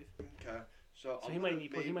Crosby, I believe. Okay. So So he might be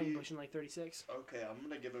pushing like 36. Okay, I'm going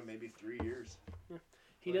to give him maybe 3 years. He When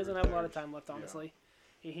he doesn't have a lot of retires. time left, Yeah. honestly.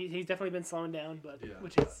 He's definitely been slowing down, but Yeah.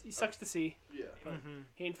 which he sucks to see. Yeah. But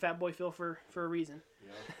he ain't Fat Boy Phil for a reason.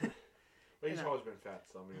 Yeah. But he's Yeah. always been fat,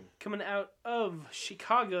 so I mean. Coming out of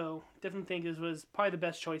Chicago, definitely think this was probably the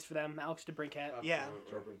best choice for them, Alex DeBrincat. Yeah.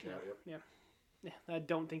 Absolutely. Turpin Cat, yep. Yeah, I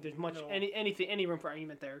don't think there's much No. any room for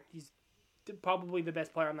argument there. He's probably the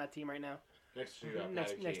best player on that team right now. Next to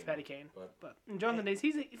next Patty to Patty Kane. But But in Jonathan Days,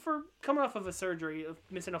 he's for coming off of a surgery of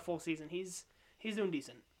missing a full season. He's doing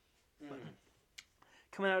decent. But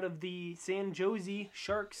coming out of the San Jose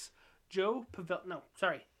Sharks, Joe Pavel. No,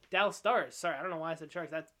 sorry, Dallas Stars. Sorry, I don't know why I said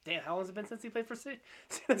Sharks. How long has it been since he played for San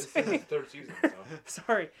this is his Jose? 3rd season, so.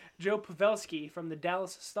 Sorry, Joe Pavelski from the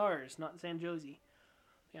Dallas Stars, not San Jose.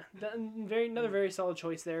 Yeah, another very solid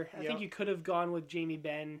choice there. I think Yeah. you could have gone with Jamie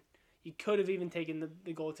Benn. You could have even taken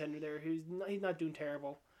the goaltender there, he's not doing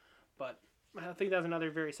terrible, but I think that was another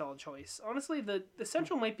very solid choice. Honestly, the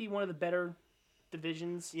Central might be one of the better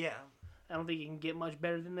divisions. Yeah. I don't think you can get much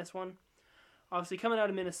better than this one. Obviously, coming out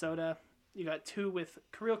of Minnesota, you got 2 with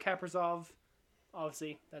Kirill Kaprizov.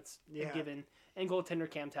 Obviously, that's Yeah. a given. And goaltender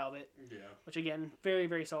Cam Talbot, Yeah. which again, very,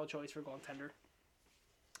 very solid choice for goaltender.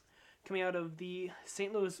 Coming out of the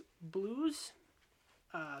St. Louis Blues,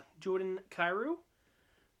 Jordan Kyrou,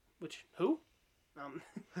 who?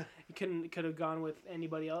 You could have gone with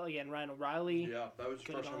anybody else. Again, Ryan O'Reilly, Yeah, that was the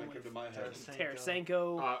Could've first one gone that came to with my head.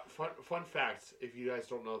 Tarasenko. Fun fact, if you guys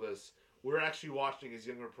don't know this, we're actually watching his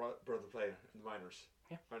younger brother play in the minors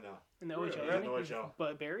Yeah. right now. in the OHL. Yeah, isn't in he? the OHL.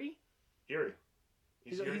 But Barry? Erie.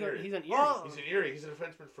 He's in Erie. He's an Erie. Oh. He's in Erie. He's a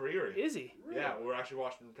defenseman for Erie. Is he? Yeah, we're actually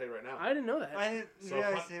watching him play right now. I didn't know that. I didn't So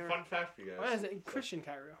realize they were. fun fact for you Why guys. is it Christian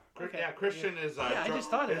Cairo? Okay. Yeah, Christian is. Yeah, I just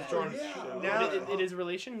thought of is that. Jordan's- Yeah. Now- It is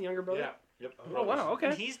relation, younger brother. Yeah. Yep. Oh wow.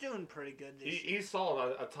 Okay. He's doing pretty good this year. He's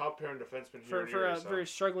solid. A top pairing defenseman For here in for Erie. a very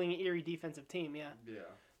struggling Erie defensive team, yeah, Yeah.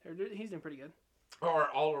 he's doing pretty good. Or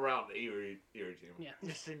all around the Erie team. Yeah,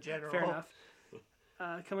 Just in general. fair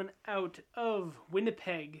enough. Coming out of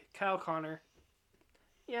Winnipeg, Kyle Connor.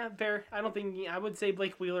 Yeah, fair. I don't think I would say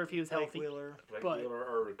Blake Wheeler if he was Blake healthy. Wheeler. Blake But- Wheeler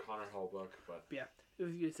or Connor Hellbuck, but Yeah, if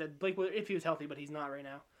you said Blake Wheeler if he was healthy, but he's not right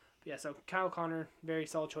now. But yeah, so Kyle Connor, very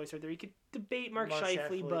solid choice right there. You could debate Mark Mark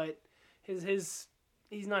Scheifele, Scheifele. but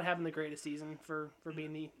he's not having the greatest season for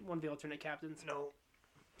being one of the alternate captains. No.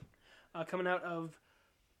 Coming out of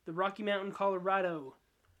the Rocky Mountain, Colorado,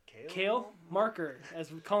 Kale Marker,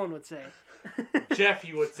 as Colin would say. Jeff,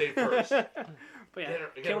 you would say first. But yeah, Get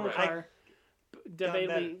it Kale right. Marker, debatably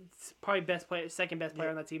better. probably second best player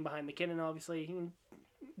on that team behind McKinnon, obviously.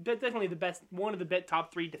 Definitely the best, one of the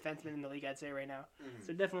top 3 defensemen in the league, I'd say right now.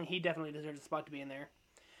 So he definitely deserves a spot to be in there.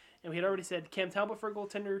 And we had already said Cam Talbot for a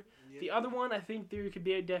goaltender. The other one, I think there could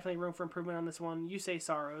be definitely room for improvement on this one. You say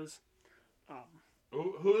Saros.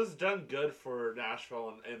 Who has done good for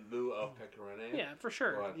Nashville in lieu of Pekka Rinne? Yeah, for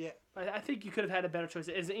sure. But Yeah. I think you could have had a better choice.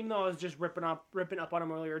 Even though I was just ripping up on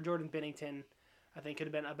him earlier, Jordan Bennington, I think could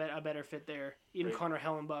have been a better fit there. Even Right. Connor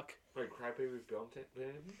Hellenbuck. Wait, Crybaby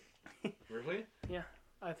Bennington? Really?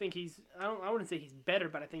 I think I wouldn't say he's better,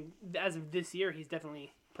 but I think as of this year, he's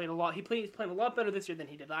definitely played a lot. He's playing a lot better this year than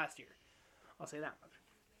he did last year. I'll say that much.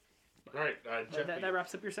 All right, Jeffy. That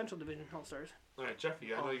wraps up your Central Division All Stars. All right,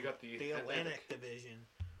 Jeffy. I know you got the Atlantic Division.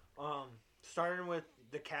 Starting with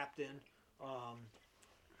the captain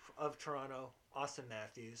of Toronto, Austin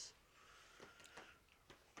Matthews.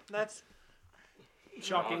 That's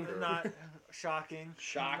Shocking. Shocker. not shocking.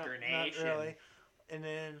 Shocker Not nation. really. And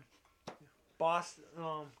then Boston,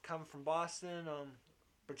 coming from Boston,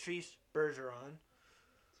 Patrice Bergeron.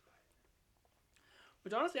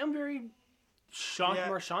 Which honestly, I'm very shocked Yeah.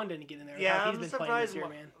 Marchand didn't get in there. Yeah, How I'm he's been playing this surprised year,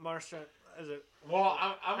 man. Marchand as a Well,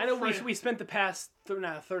 I'm I know afraid- we spent the past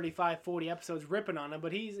 35, 40 episodes ripping on him,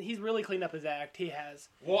 but he's really cleaned up his act. He has.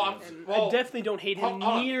 Well, I definitely don't hate him hold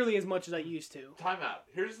on. nearly as much as I used to. Time out.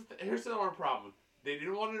 Here's the one problem. They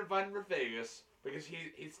didn't want to invite him to Vegas because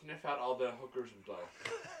he'd sniff out all the hookers and play.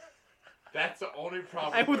 That's the only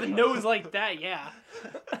problem. I with a nose like that, yeah.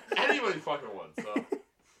 Anybody fucking would. So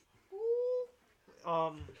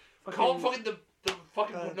call him fucking the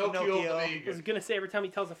fucking Pinocchio of Pinocchio. the I league. was gonna say every time he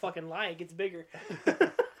tells a fucking lie, it gets bigger.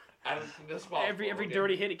 I don't think that's possible. Every again.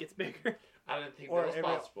 dirty hit, it gets bigger. I didn't think Or that was every-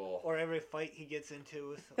 possible. or every fight he gets into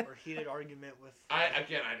with or heated argument with. I didn't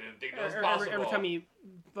think that was Or possible. every time he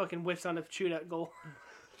fucking whiffs on a shootout goal.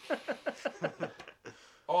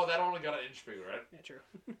 Oh, that only got an inch bigger, right? Yeah, true.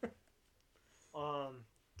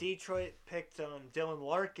 Detroit picked Dylan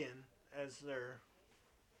Larkin as their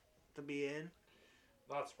to be in.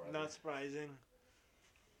 Not surprising. Not surprising.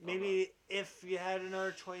 Maybe if you had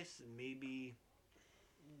another choice, maybe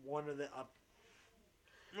one of the up.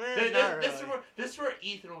 This is where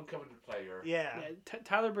Ethan will come into play here. Yeah, Yeah,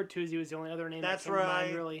 Tyler Bertuzzi was the only other name That's that came to mind,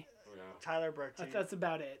 right. really. Yeah. Tyler Bertuzzi. That's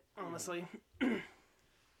about it, honestly.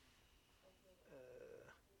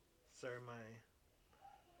 Sorry, my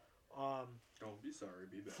Don't be sorry,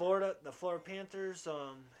 be better. The Florida Panthers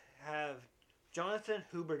have Jonathan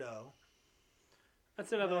Huberdeau.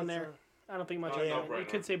 That's another one there. I don't think much of Yeah. it. You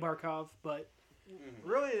could say Barkov, but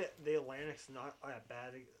Really, the Atlantic's not that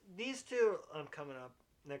bad. These two coming up,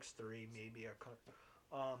 next three maybe are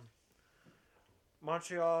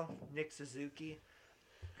Montreal, Nick Suzuki.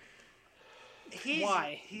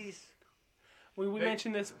 Why? He's we They-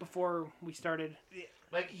 mentioned this before we started.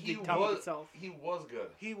 Like he The topic was itself. he was good.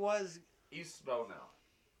 he was He's spelled now.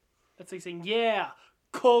 That's like saying, yeah,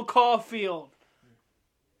 Cole Caulfield.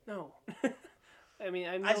 No. I mean,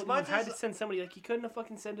 I know As you much had as- to send somebody. Like, you couldn't have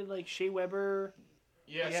fucking sent it like Shea Weber.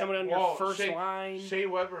 Yeah, Like someone on your first line. Shea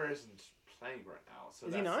Weber isn't playing right now, so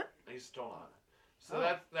Is he that's- not? He's still not. So Oh.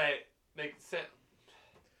 that's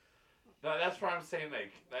that's why I'm saying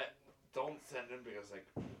like that. Don't send him because like,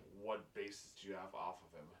 what basis do you have off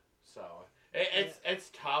of him? So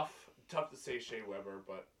it's tough to say Shea Weber,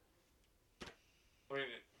 but I mean,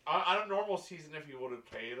 on a normal season, if he would have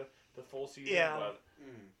played the full season, Yeah. but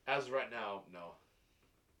as of right now, no.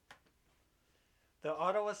 the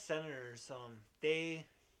Ottawa Senators. They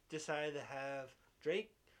decided to have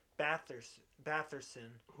Drake Batherson.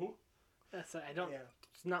 Who? That's I don't. Yeah.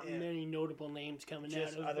 There's not Yeah. many notable names coming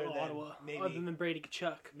Just out of other than Ottawa, maybe- other than Brady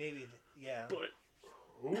Kachuk. Maybe, yeah. But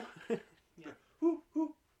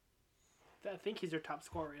Who? I think he's their top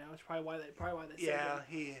scorer right now. That's probably why they said Yeah,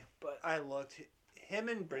 him. But I looked. Him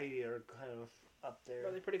and Brady are kind of up there.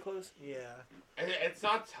 are they pretty close? Yeah. It's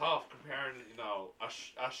not tough comparing,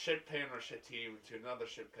 a shit player on a shit team to another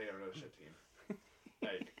shit player on a shit team.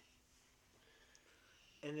 Like,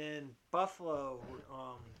 And then Buffalo,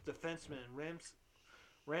 defenseman Ramses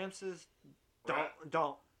Rasmus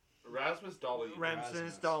Dahlin.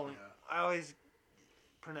 Ramses Dahlin. I always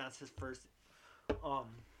pronounce his first.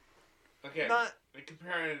 Okay, Not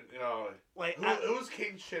comparing, like who's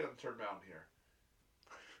king shit on Turn Mountain here?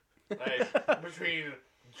 Like, between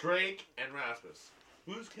Drake and Rasmus.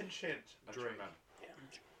 Who's king shit on Turn Drake. Mountain?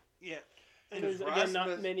 yeah. And there's Because again not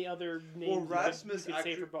Rasmus- many other names Well, you could Rasmus say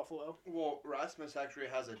actually- for Buffalo. Well, Rasmus actually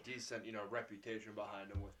has a decent, reputation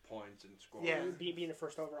behind him with points and scoring. Yeah. Being a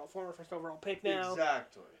former first overall pick now.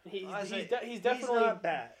 Exactly. He's He's definitely not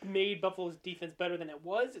bad. made Buffalo's defense better than it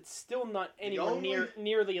was. It's still not anywhere only-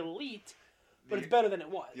 near the elite, but The- it's better than it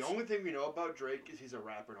was. The only thing we know about Drake is he's a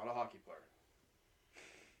rapper, not a hockey player.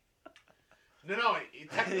 No,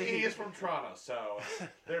 technically he is from Toronto, so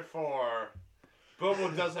therefore,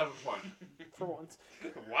 Bobo does have a point. For once.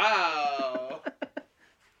 Wow.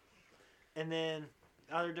 And then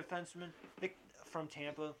other defenseman from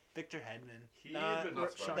Tampa, Victor Hedman. He even-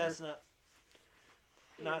 Not surprising. That's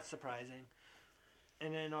not surprising.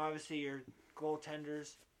 And then obviously your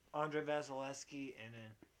goaltenders, Andre Vasilevsky and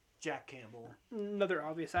then Jack Campbell. Another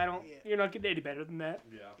obvious. I don't. Yeah. You're not getting any better than that.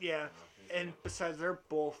 Yeah. Yeah, and besides they're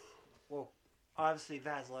both, well, obviously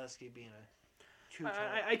Vasilevsky being a two-time.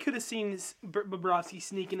 I could have seen Bobrovsky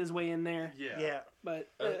sneaking his way in there, Yeah. Yeah,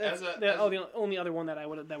 but As that's a- the as- only other one that I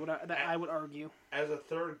would argue. As a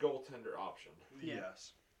third goaltender option, Yeah.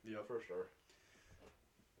 Yes. Yep. for sure.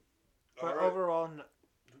 but All right. overall,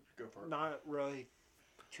 Go for it. not really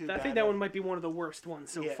too I bad. think that one might be one of the worst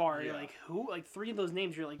ones so Yeah. far. Yeah. Like who? Like three of those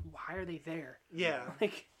names. You're like, why are they there? Yeah,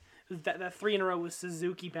 Like that three in a row was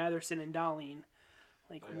Suzuki, Patterson, and Dahlin.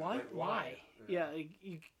 Like Like, what? like, Why? why? Yeah, like,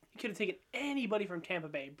 you could have taken anybody from Tampa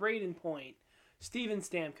Bay. Braden Point, Steven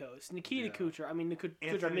Stamkos, Nikita Yeah. Kucherov. I mean, Kucherov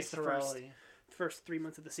Anthony missed the Cirelli. first 3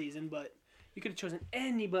 months of the season, but you could have chosen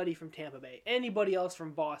anybody from Tampa Bay, anybody else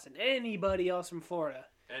from Boston, anybody else from Florida.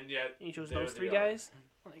 And yet, And you chose there those they three are. guys,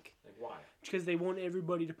 like Like, why? because they want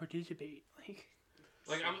everybody to participate.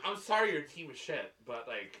 Like, I'm sorry your team is shit, but,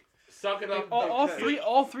 like, suck it up. All Okay.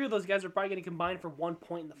 three of those guys are probably going to combine for 1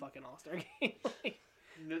 point in the fucking All-Star game. Like,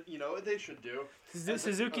 You know what they should do?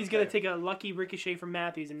 Suzuki's okay. going to take a lucky ricochet from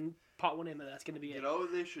Matthews and pot one in, but that's going to be You it. know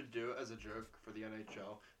what they should do as a joke for the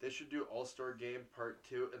NHL? They should do All-Star Game Part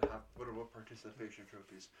 2 and have literal participation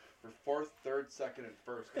trophies for 4th, 3rd, 2nd, and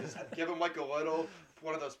 1st. Just give them like a little,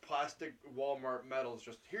 one of those plastic Walmart medals.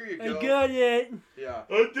 Just, here you I go. got it. Yeah.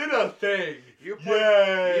 I did a thing. You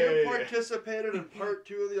Yay! participated in Part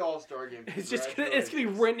 2 of the All-Star Game. It's gonna be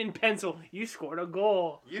Congratulations. written in pencil. You scored a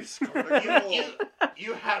goal. You scored a goal.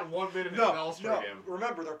 You had 1 minute in an No, All-Star game.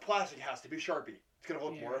 remember, their plastic has to be Sharpie. It's going to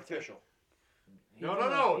look Yeah, more that's right. official.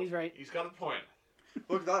 No. He's right. He's got a point.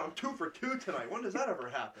 Look, I'm 2 for 2 tonight. When does that ever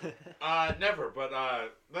happen? Never, but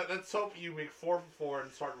let's hope you make 4 for 4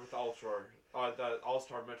 and start with the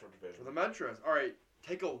All-Star Metro For Division. the Metros. All right,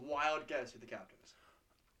 take a wild guess who the captain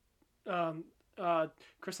is.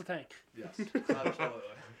 Crystal Tank Yes, absolutely.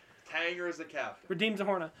 Tanger is the captain. redeems the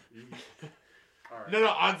Horna. All right. No,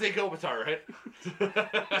 Anze Kopitar,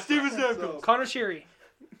 right? Steven Stamkos. Stamkos. Connor Sheary.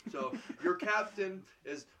 So your captain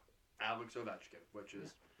is Alex Ovechkin, which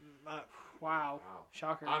is Wow. Wow.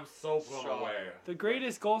 Shocker. I'm so blown Shocker. away. The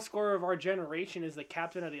greatest goal scorer of our generation is the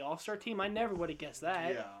captain of the All-Star team. I never would have guessed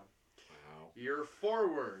that. yeah. Wow. Your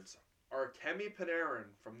forwards are Temi Panarin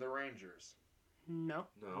from the Rangers. No.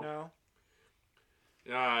 No. no.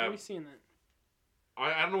 Where are Uh, we seeing that?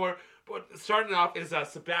 I don't know where, but starting off is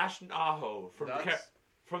Sebastian Aho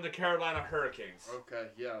from the Carolina Hurricanes. Okay,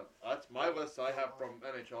 yeah, that's my list I have from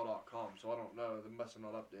NHL.com, so I don't know. They must have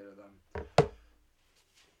not updated them.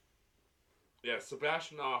 Yeah,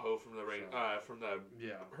 Sebastian Aho from the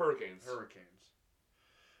Yeah, Hurricanes. Hurricanes.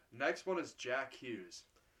 Next one is Jack Hughes.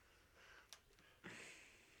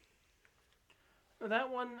 That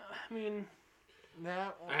one, I mean,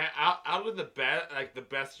 That one. Out of the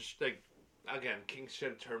best, again, King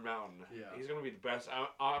should turn Mountain. Yeah. He's gonna be the best.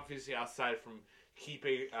 Obviously, outside from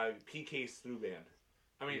PK Subban.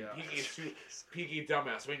 I mean, Yeah. PK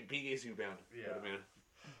dumbass. I mean, PK Subban. Yeah. Man.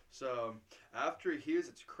 So after Hughes,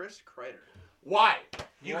 it's Chris Kreider. Why?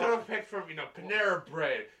 You What? could have picked from Panera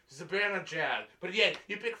Bread, Savannah Jazz, but yeah,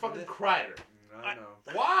 you picked fucking Kreider. I know.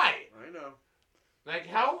 Why? I know. Like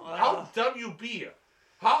how dumb you be?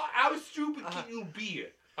 How stupid can you be?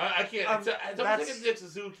 I can't. It's almost like that's- a Nick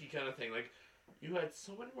Suzuki kind of thing. Like you had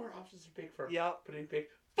so many more options to pick from. Yep. But he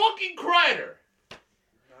picked fucking Kreider.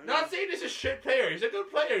 I know. Not saying he's a shit player. He's a good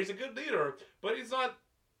player. He's a good leader, but he's not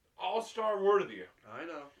all-star worthy. I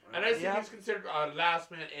know. And I think Yeah. he's considered a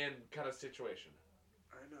last man in kind of situation.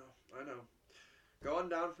 I know. Going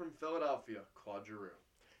down from Philadelphia, Claude Giroux.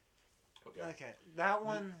 Okay. Okay, that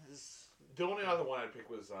one is. The only other one I'd pick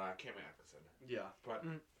was Cam Atkinson. Yeah. But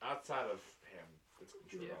outside of him, it's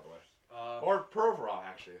Control Yeah. all the way. Or Or Provorov,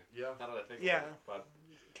 actually. yeah. Now that I think Yeah. about it. But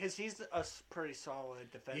Because he's a pretty solid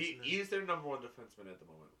defenseman. he's their number one defenseman at the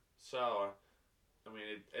moment. So, I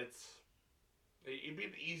mean, it'd be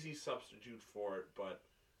an easy substitute for it, but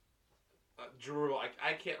Drew,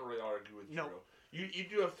 I can't really argue with Drew. No. You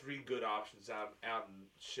do have 3 good options out in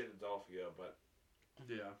Philadelphia, but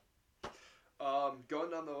Yeah.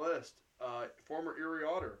 Going down the list, former Erie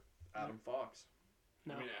Otter, Adam Fox.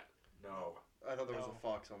 no. I mean, no. I thought there was No. a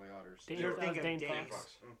Fox on the Otters. Dane, You're that was thinking Dane Dane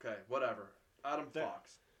Fox. Fox. Okay, whatever. Adam There-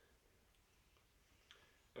 Fox.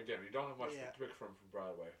 Again, you don't have much Yeah. to pick from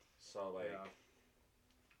Broadway. So, like, Yeah.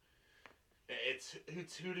 it's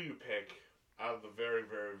who do you pick out of the very,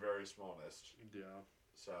 very, very small list? Yeah.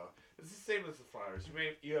 So it's the same as the Flyers.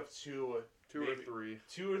 You have two Two or maybe- three.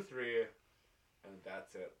 2 or 3 and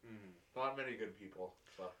that's it. Mm. Not many good people.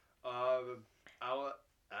 So Adam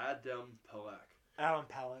Pelech. Alan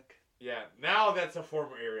Palak. yeah, now that's a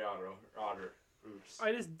former Ariana Otter. Oops.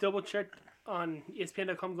 I just double checked on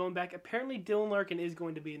ESPN.com going back. Apparently, Dylan Larkin is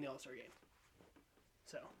going to be in the All-Star game.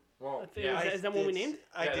 So, Well, Yeah, is that what we named?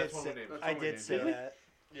 I Yeah, did that's what we say. named. That's I what we did named. say Did we? that.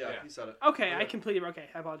 Yeah, Yeah. he said it. okay, You're I good. completely... Okay,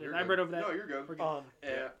 I apologize. You're I good. read over that. No, you're good. We're good.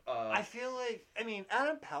 And, I feel like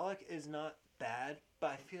Adam Palak is not bad,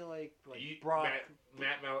 but I feel like Brock.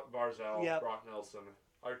 Matt Barzell, Yep. Brock Nelson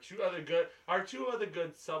are two other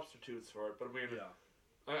good substitutes for it. But I mean,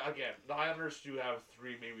 yeah. again, the Islanders do have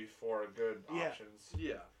 3, maybe 4 good Yeah. options.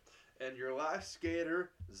 Yeah. And your last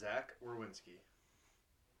skater, Zach Werenski.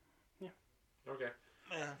 Okay,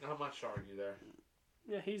 Yeah. not much to argue there.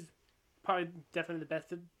 Yeah, he's probably definitely the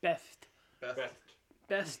best Beth.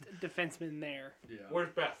 best defenseman there. Yeah.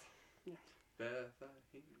 Where's Beth? Beth.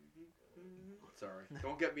 Sorry.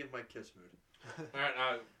 Don't get me in my kiss mood. All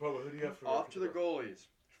right, Boba, who do you have for Off to the goalies.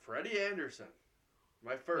 Freddie Anderson.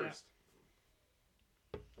 My first.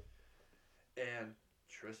 And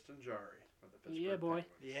Tristan Jarry of the Pittsburgh Yeah, boy.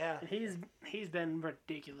 Yeah. And he's been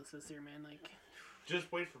ridiculous this year, man. Like,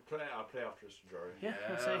 Just wait for playoff Tristan Jarry. yeah,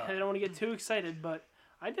 Yeah. I don't want to get too excited, but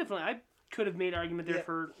I could have made an argument there Yeah.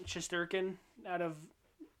 for Shesterkin out of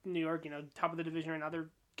New York. You know, top of the division right now. They're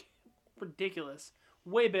ridiculous,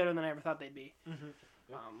 way better than I ever thought they'd be. Mhm.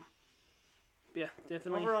 Yeah,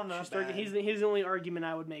 definitely. Overall, not Shesterkin, bad. he's the only argument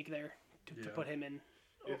I would make there to Yeah. put him in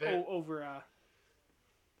Yeah, they- over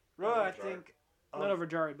Well, I Jarry. think. not over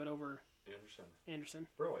Jari, but over Anderson. Anderson.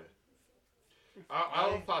 Really?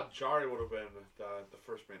 I thought Jarry would have been the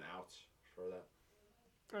first man out for that.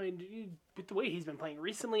 I mean, with the way he's been playing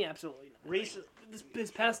recently, absolutely not. Recent-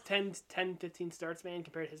 His past 10, 15 starts, man,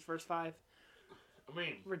 compared to his first 5, I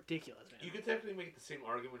mean, ridiculous, man. you could technically make the same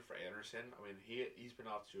argument for Anderson. I mean, he's been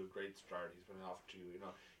off to a great start. He's been off to,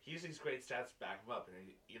 he has these great stats to back him up, and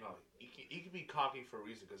he can be cocky for a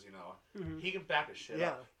reason because he can back his shit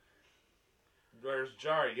Yeah. up. Whereas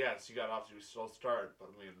Jarry, yes, he got off to a slow start, but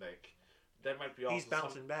I mean, like that might be also He's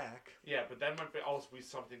bouncing back. Yeah, but that might also be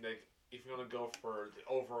something like if you want to go for the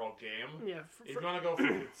overall game. Yeah, If you want to go for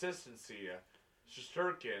consistency,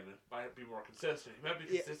 Shesterkin might be more consistent. He might be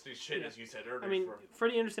Yeah. consistent shit, as you said earlier. I mean,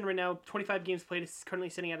 Freddie Anderson right now, 25 games played, is currently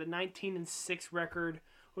sitting at a 19-6 record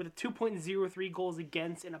with a 2.03 goals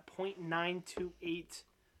against and a .928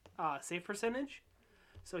 save percentage.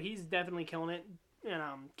 So he's definitely killing it.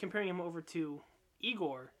 And comparing him over to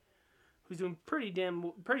Igor, who's doing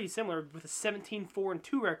pretty similar with a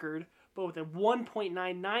 17-4-2 record, but with a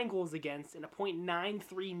 1.99 goals against and a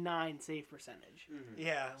 .939 save percentage.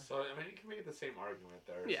 Yeah. so I mean, you can make the same argument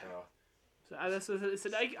there. Yeah. So.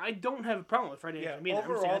 So I don't have a problem with Freddie Yeah. Anderson being there. I'm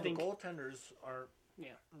just saying, Overall, I the think goaltenders aren't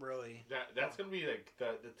Yeah. really. That's gonna be like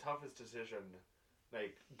the toughest decision,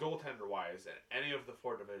 like goaltender wise, in any of the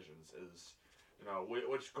 4 divisions is,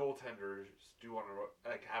 which goaltenders do you want to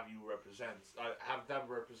like have you represent, have them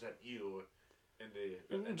represent you in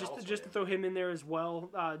the in just All-Star to game. throw him in there as well.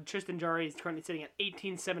 Tristan Jarry is currently sitting at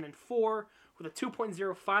 18-7-4 with a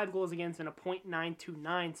 2.05 goals against and a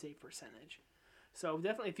 .929 save percentage. So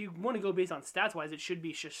definitely, if you want to go based on stats wise, it should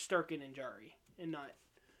be Shesterkin and Jarry and not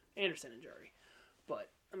Anderson and Jarry. But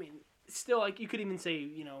I mean, still, like you could even say,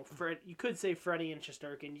 you could say Freddie and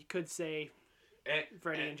Shesterkin. You could say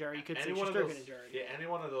Freddie and Jarry. You could say any one of Shesterkin those- and Jarry. Yeah, any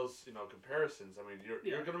one of those comparisons. I mean,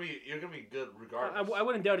 you're gonna be good regardless. I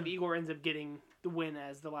wouldn't doubt if Igor ends up getting the win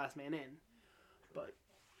as the last man in. But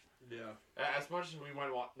Yeah. As much as we might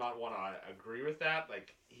not want to agree with that,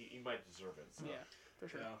 like he might deserve it. So. yeah, for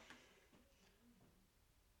sure. Yeah.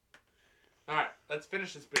 All right, let's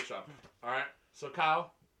finish this bitch up. All right, so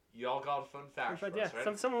Kyle, you all got a fun fact for Yeah, us,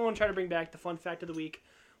 right? someone will try to bring back the fun fact of the week.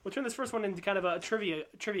 We'll turn this first one into kind of a trivia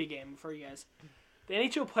game for you guys. The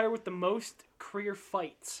NHL player with the most career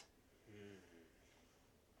fights.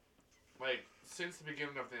 Like since the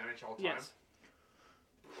beginning of the NHL time. Yes.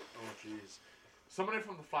 Oh, jeez. Somebody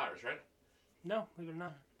from the Flyers, right? No, believe it or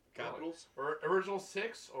not. Capitals? Or original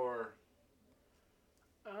 6 or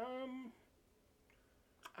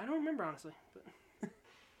I don't remember honestly. But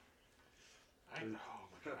oh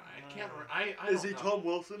my god, I can't. I Is don't he know. Tom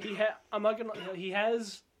Wilson? I'm not gonna. He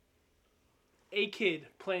has a kid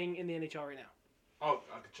playing in the NHL right now. Oh,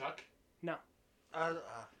 Kachuk? No,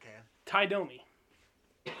 Okay. Ty Domi.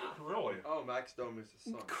 Really? Oh, Max Domi's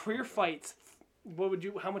his son. Career Okay. fights. What would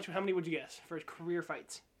you? How many would you guess for his career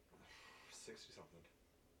fights? 60 something.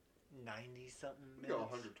 90 something We go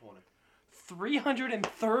minutes. 120.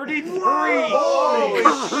 333. Holy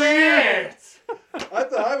shit! I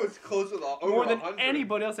thought I was close to the over More than 100.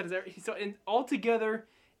 anybody else that has ever. So altogether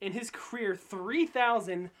in his career,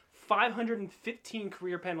 515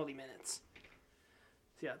 career penalty minutes.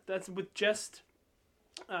 So yeah, that's with just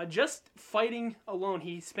fighting alone.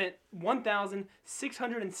 He spent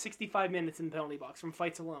 1,665 minutes in the penalty box from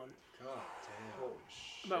fights alone. God damn. Holy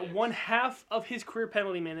shit. About one half of his career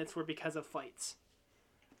penalty minutes were because of fights.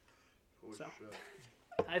 Holy So. shit.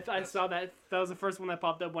 I saw that. That was the first one that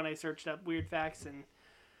popped up when I searched up weird facts, and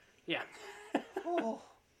yeah. Oh,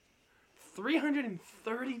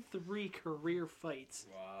 333 career fights.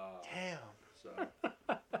 Wow. damn. So,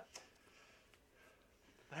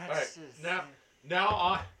 That's All right, just now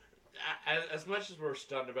on. As much as we're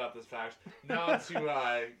stunned about this fact, now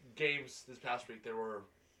to games this past week. There were,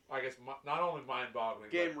 I guess, not only mind-boggling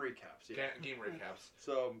game recaps. Yeah. game recaps.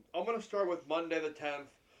 So I'm gonna start with Monday the 10th.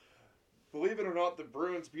 Believe it or not, the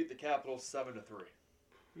Bruins beat the Capitals 7-3.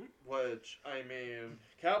 Which, I mean,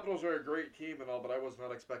 Capitals are a great team and all, but I was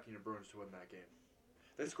not expecting the Bruins to win that game.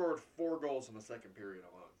 They scored 4 goals in the second period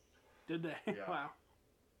alone. Did they? Yeah. Wow.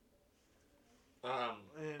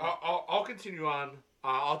 And- I'll continue on.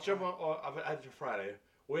 I'll jump on after Friday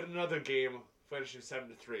with another game finishing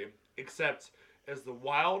 7-3, except as the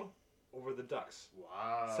Wild over the Ducks.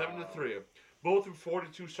 Wow. 7-3. Both with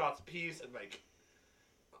 42 shots apiece, and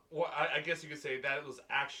well, I guess you could say that was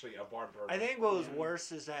actually a barn burner. I think what was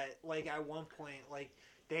worse is that like at one point like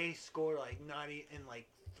they scored like not even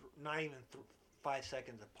 5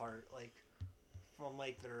 seconds apart, like from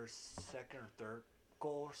like their second or third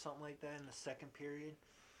goal or something like that in the second period.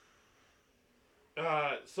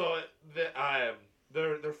 So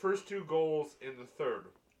their first 2 goals in the third.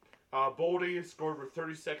 Boldy scored with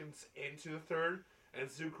 30 seconds into the third, and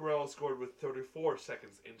Zuccarello scored with 34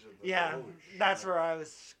 seconds into the Yeah, third. that's where I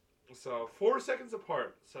was So 4 seconds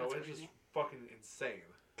apart. So That's it's crazy. just fucking insane.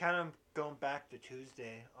 kind of going back to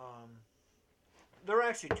Tuesday. There were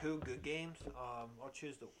actually 2 good games. I'll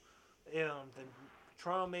choose the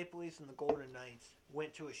Toronto Maple Leafs and the Golden Knights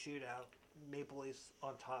went to a shootout. Maple Leafs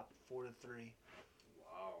on top 4-3.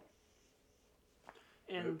 Wow.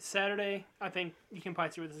 And Saturday, I think you can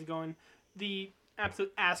probably see where this is going. The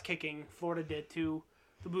absolute ass kicking Florida did to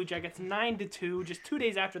the Blue Jackets, 9-2. Just 2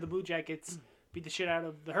 days after the Blue Jackets beat the shit out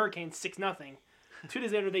of the Hurricanes 6-0. 2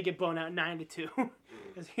 days later, they get blown out 9-2.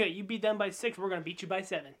 'Cause, yeah, you beat them by 6, we're gonna beat you by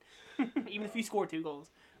 7, even if you score 2 goals.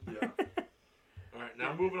 Yeah. All right,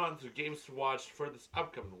 now moving on to games to watch for this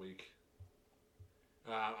upcoming week.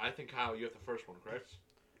 I think, Kyle, you have the first one, correct?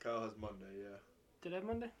 Kyle has Monday, yeah. Did I have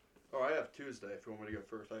Monday? Oh, I have Tuesday. If you want me to go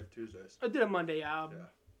first, I have Tuesdays. I did have Monday. Yeah.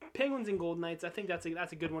 Penguins and Golden Knights. I think that's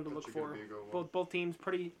a good one to That's look a good for. big one. Both teams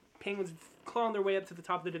pretty. Penguins clawing their way up to the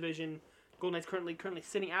top of the division. Golden Knights currently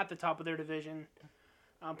sitting at the top of their division.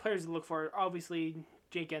 Players to look for, obviously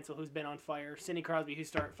Jake Gensel, who's been on fire. Sidney Crosby,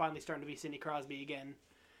 who's finally starting to be Sidney Crosby again.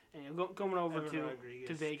 And going over Evan to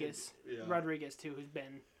Rodriguez. Vegas. Yeah. Rodriguez too, who's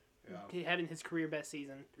been Yeah. having his career best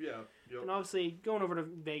season. Yeah. Yep. And obviously going over to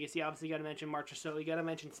Vegas, you obviously got to mention Marchessault. You got to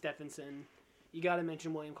mention Stephenson. You got to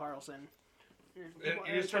mention William Karlsson. you're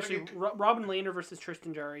starting Especially to Robin Lehner versus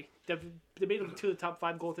Tristan Jarry. Debatably 2 of the top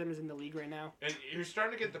 5 goaltenders in the league right now. And you're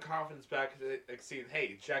starting to get the confidence back, like seeing,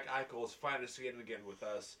 hey, Jack Eichel is finally skating again with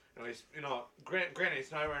us. And he's, granted,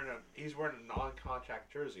 he's wearing a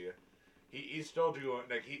non-contact jersey. He's still doing,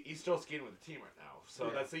 he's still skating with the team right now. So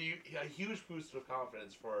Yeah. that's a huge boost of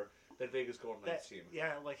confidence for that Vegas Golden Knights team,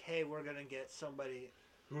 Yeah, like hey, we're gonna get somebody.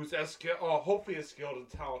 who's hopefully as skilled and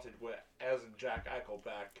talented as in Jack Eichel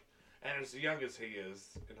back, and as young as he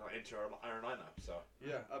is, into our lineup. So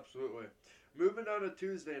Yeah, absolutely. Moving on to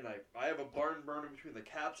Tuesday night, I have a barn burner between the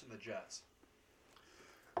Caps and the Jets.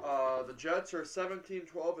 The Jets are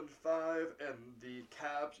 17-12-5, and the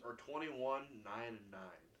Caps are 21-9-9.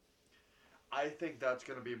 I think that's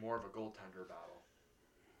going to be more of a goaltender battle.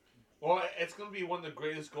 well, it's going to be one of the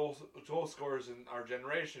greatest goal scorers in our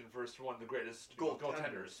generation versus one of the greatest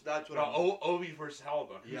goaltenders. That's what Ovi versus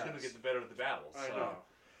Helba. Who's Yes. going to get the better of the battle? I So. know.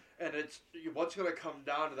 And what's going to come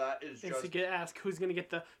down to that is It's just... to get asked who's going to get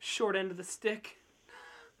the short end of the stick.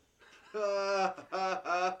 Jeff,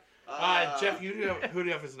 who do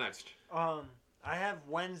you have as next? I have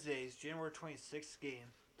Wednesday's January 26th game.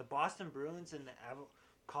 The Boston Bruins and the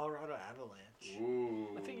Colorado Avalanche. Ooh.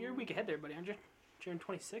 I think you're a week ahead there, buddy, aren't you? June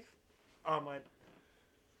 26th? I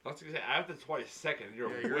I was going to say, I have the 22nd. You're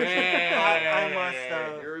Yeah, yours- way... I must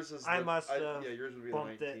have. Yours is I the- must have yeah, yours would be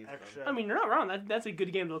bumped the it 19th. then. extra. I mean, you're not wrong. That's a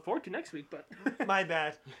good game to look forward to next week, but... My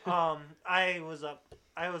bad. I was up.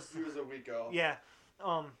 I was. He was a week off. Yeah.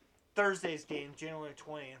 Thursday's game, January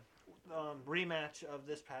 20th. Rematch of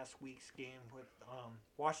this past week's game with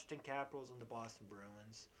Washington Capitals and the Boston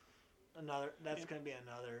Bruins. That's going to be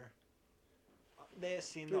another. They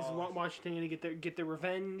seem Is all. Washington going to get their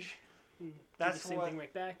revenge and do That's the same what- thing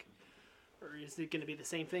right back, or is it going to be the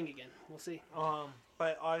same thing again? We'll see.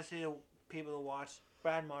 But obviously, the people to watch: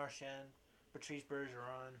 Brad Marchand, Patrice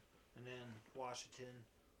Bergeron, and then Washington,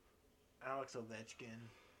 Alex Ovechkin.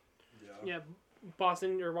 Yeah,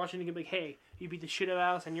 Boston or Washington can be like, hey, you beat the shit out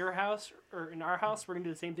of us in your house or in our house, we're gonna do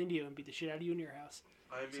the same thing to you and beat the shit out of you in your house.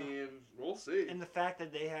 I mean, we'll see. And the fact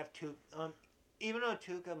that they have even though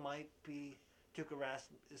Tuukka Rask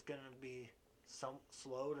is going to be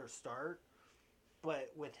slow to start,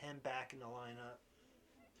 but with him back in the lineup,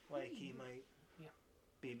 like he might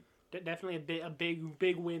be. Definitely a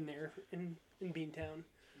big win there in Beantown.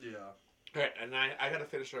 Yeah. All right, and I got to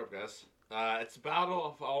finish it up, guys. It's the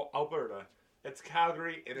Battle of Alberta. It's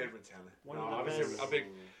Calgary and Edmonton. One No, of the obviously best. a big.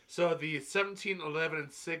 So the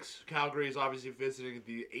 17-11-6 Calgary is obviously visiting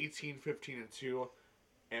the 18-15-2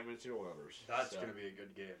 Edmonton Oilers. That's So, going to be a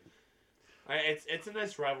good game. It's a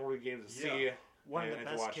nice rivalry game to see. One of and the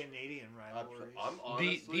to best watch. Canadian rivalries. I'm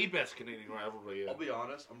honestly, The best Canadian rivalry. I'll be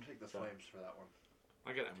honest, I'm going to take the So. Flames for that one.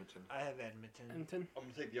 I get Edmonton. I have Edmonton. Edmonton. I'm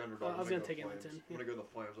going to take the underdog. I was I'm gonna take Flames. Edmonton, I'm going to go the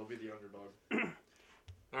Flames. I'll be the underdog.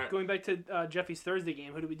 Going back to Jeffy's Thursday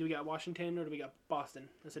game, who do we got? Washington or do we got Boston?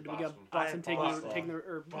 I said, do we got Boston. Boston I have taking the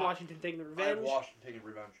or Boston. Washington taking the I have revenge? Washington taking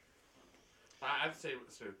revenge. I'd say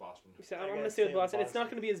with Boston. So I I'm gotta going to stay with stay with Boston. It's not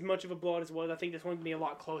Boston. going to be as much of a blowout as it was. I think this one's going to be a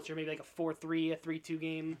lot closer, maybe like a 4-3, a 3-2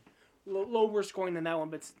 game. Lower scoring than that one,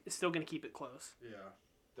 but it's still going to keep it close. Yeah.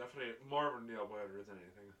 Definitely more of a nail biter than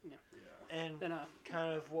anything. Yeah. And Then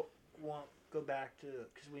kind of want go back to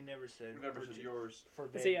because we never said We never said yours. for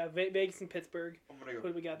let's see, Vegas and Pittsburgh. I'm going to Who go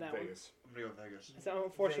do we got that Vegas. I'm going to go Vegas. one? So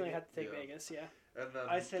unfortunately, I have to take Yeah. Vegas. Yeah, And then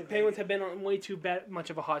I said the Penguins have been on way too much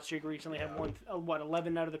of a hot streak recently. Have won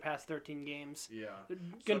 11 out of the past 13 games. yeah. They're So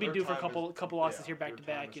going to be their due for a time couple losses yeah, here back their to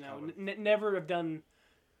time back. is You know, coming. never have done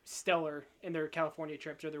stellar in their California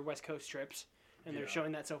trips or their West Coast trips, and they're Yeah.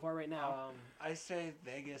 showing that so far right now. I say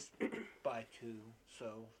Vegas by 2,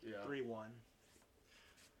 so Yeah. 3-1.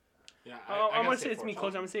 Yeah, I'm gotta going to say it's me 4-2. close.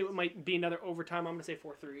 I'm going to say it might be another overtime. I'm going to say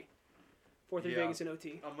 4-3. 4-3 Yeah. Vegas and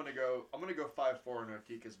OT. I'm gonna go 5-4 in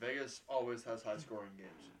OT because Vegas always has high scoring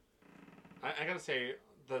games. I gotta say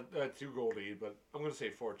the 2-goal lead, but I'm gonna say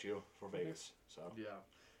 4-2 for Vegas. So Yeah.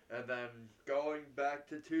 And then going back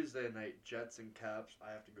to Tuesday night, Jets and Caps.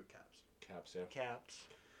 I have to go Caps. Caps, yeah. Caps.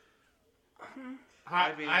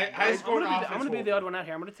 I mean, I scored I'm offense. going to be will the odd be- one out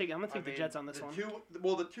here. I'm going to take the I mean, Jets on this the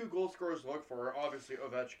one. The two goal scorers to look for are obviously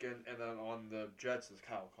Ovechkin, and then on the Jets is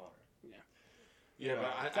Kyle Connor. Yeah,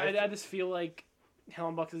 but I just feel like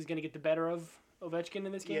Helen Bucks is going to get the better of Ovechkin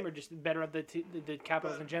in this game, Yeah. or just better of the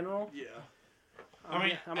Capitals in general. Yeah. I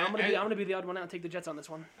mean, I'm going to be the odd one out and take the Jets on this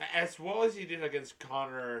one. as well as he did against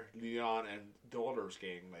Connor, Leon, and Dolder's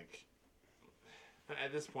game, like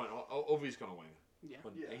at this point, Ovi's gonna win. Yeah.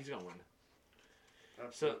 Yeah. He's gonna win.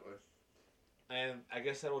 Absolutely. And I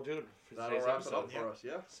guess that will do it for That'll today's wrap episode. it up for us.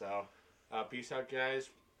 Yeah. So, peace out, guys.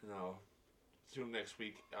 Tune next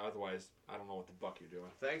week. Otherwise, I don't know what the buck you're doing.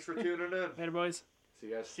 Thanks for tuning in. Later, boys. See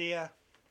you guys. See ya.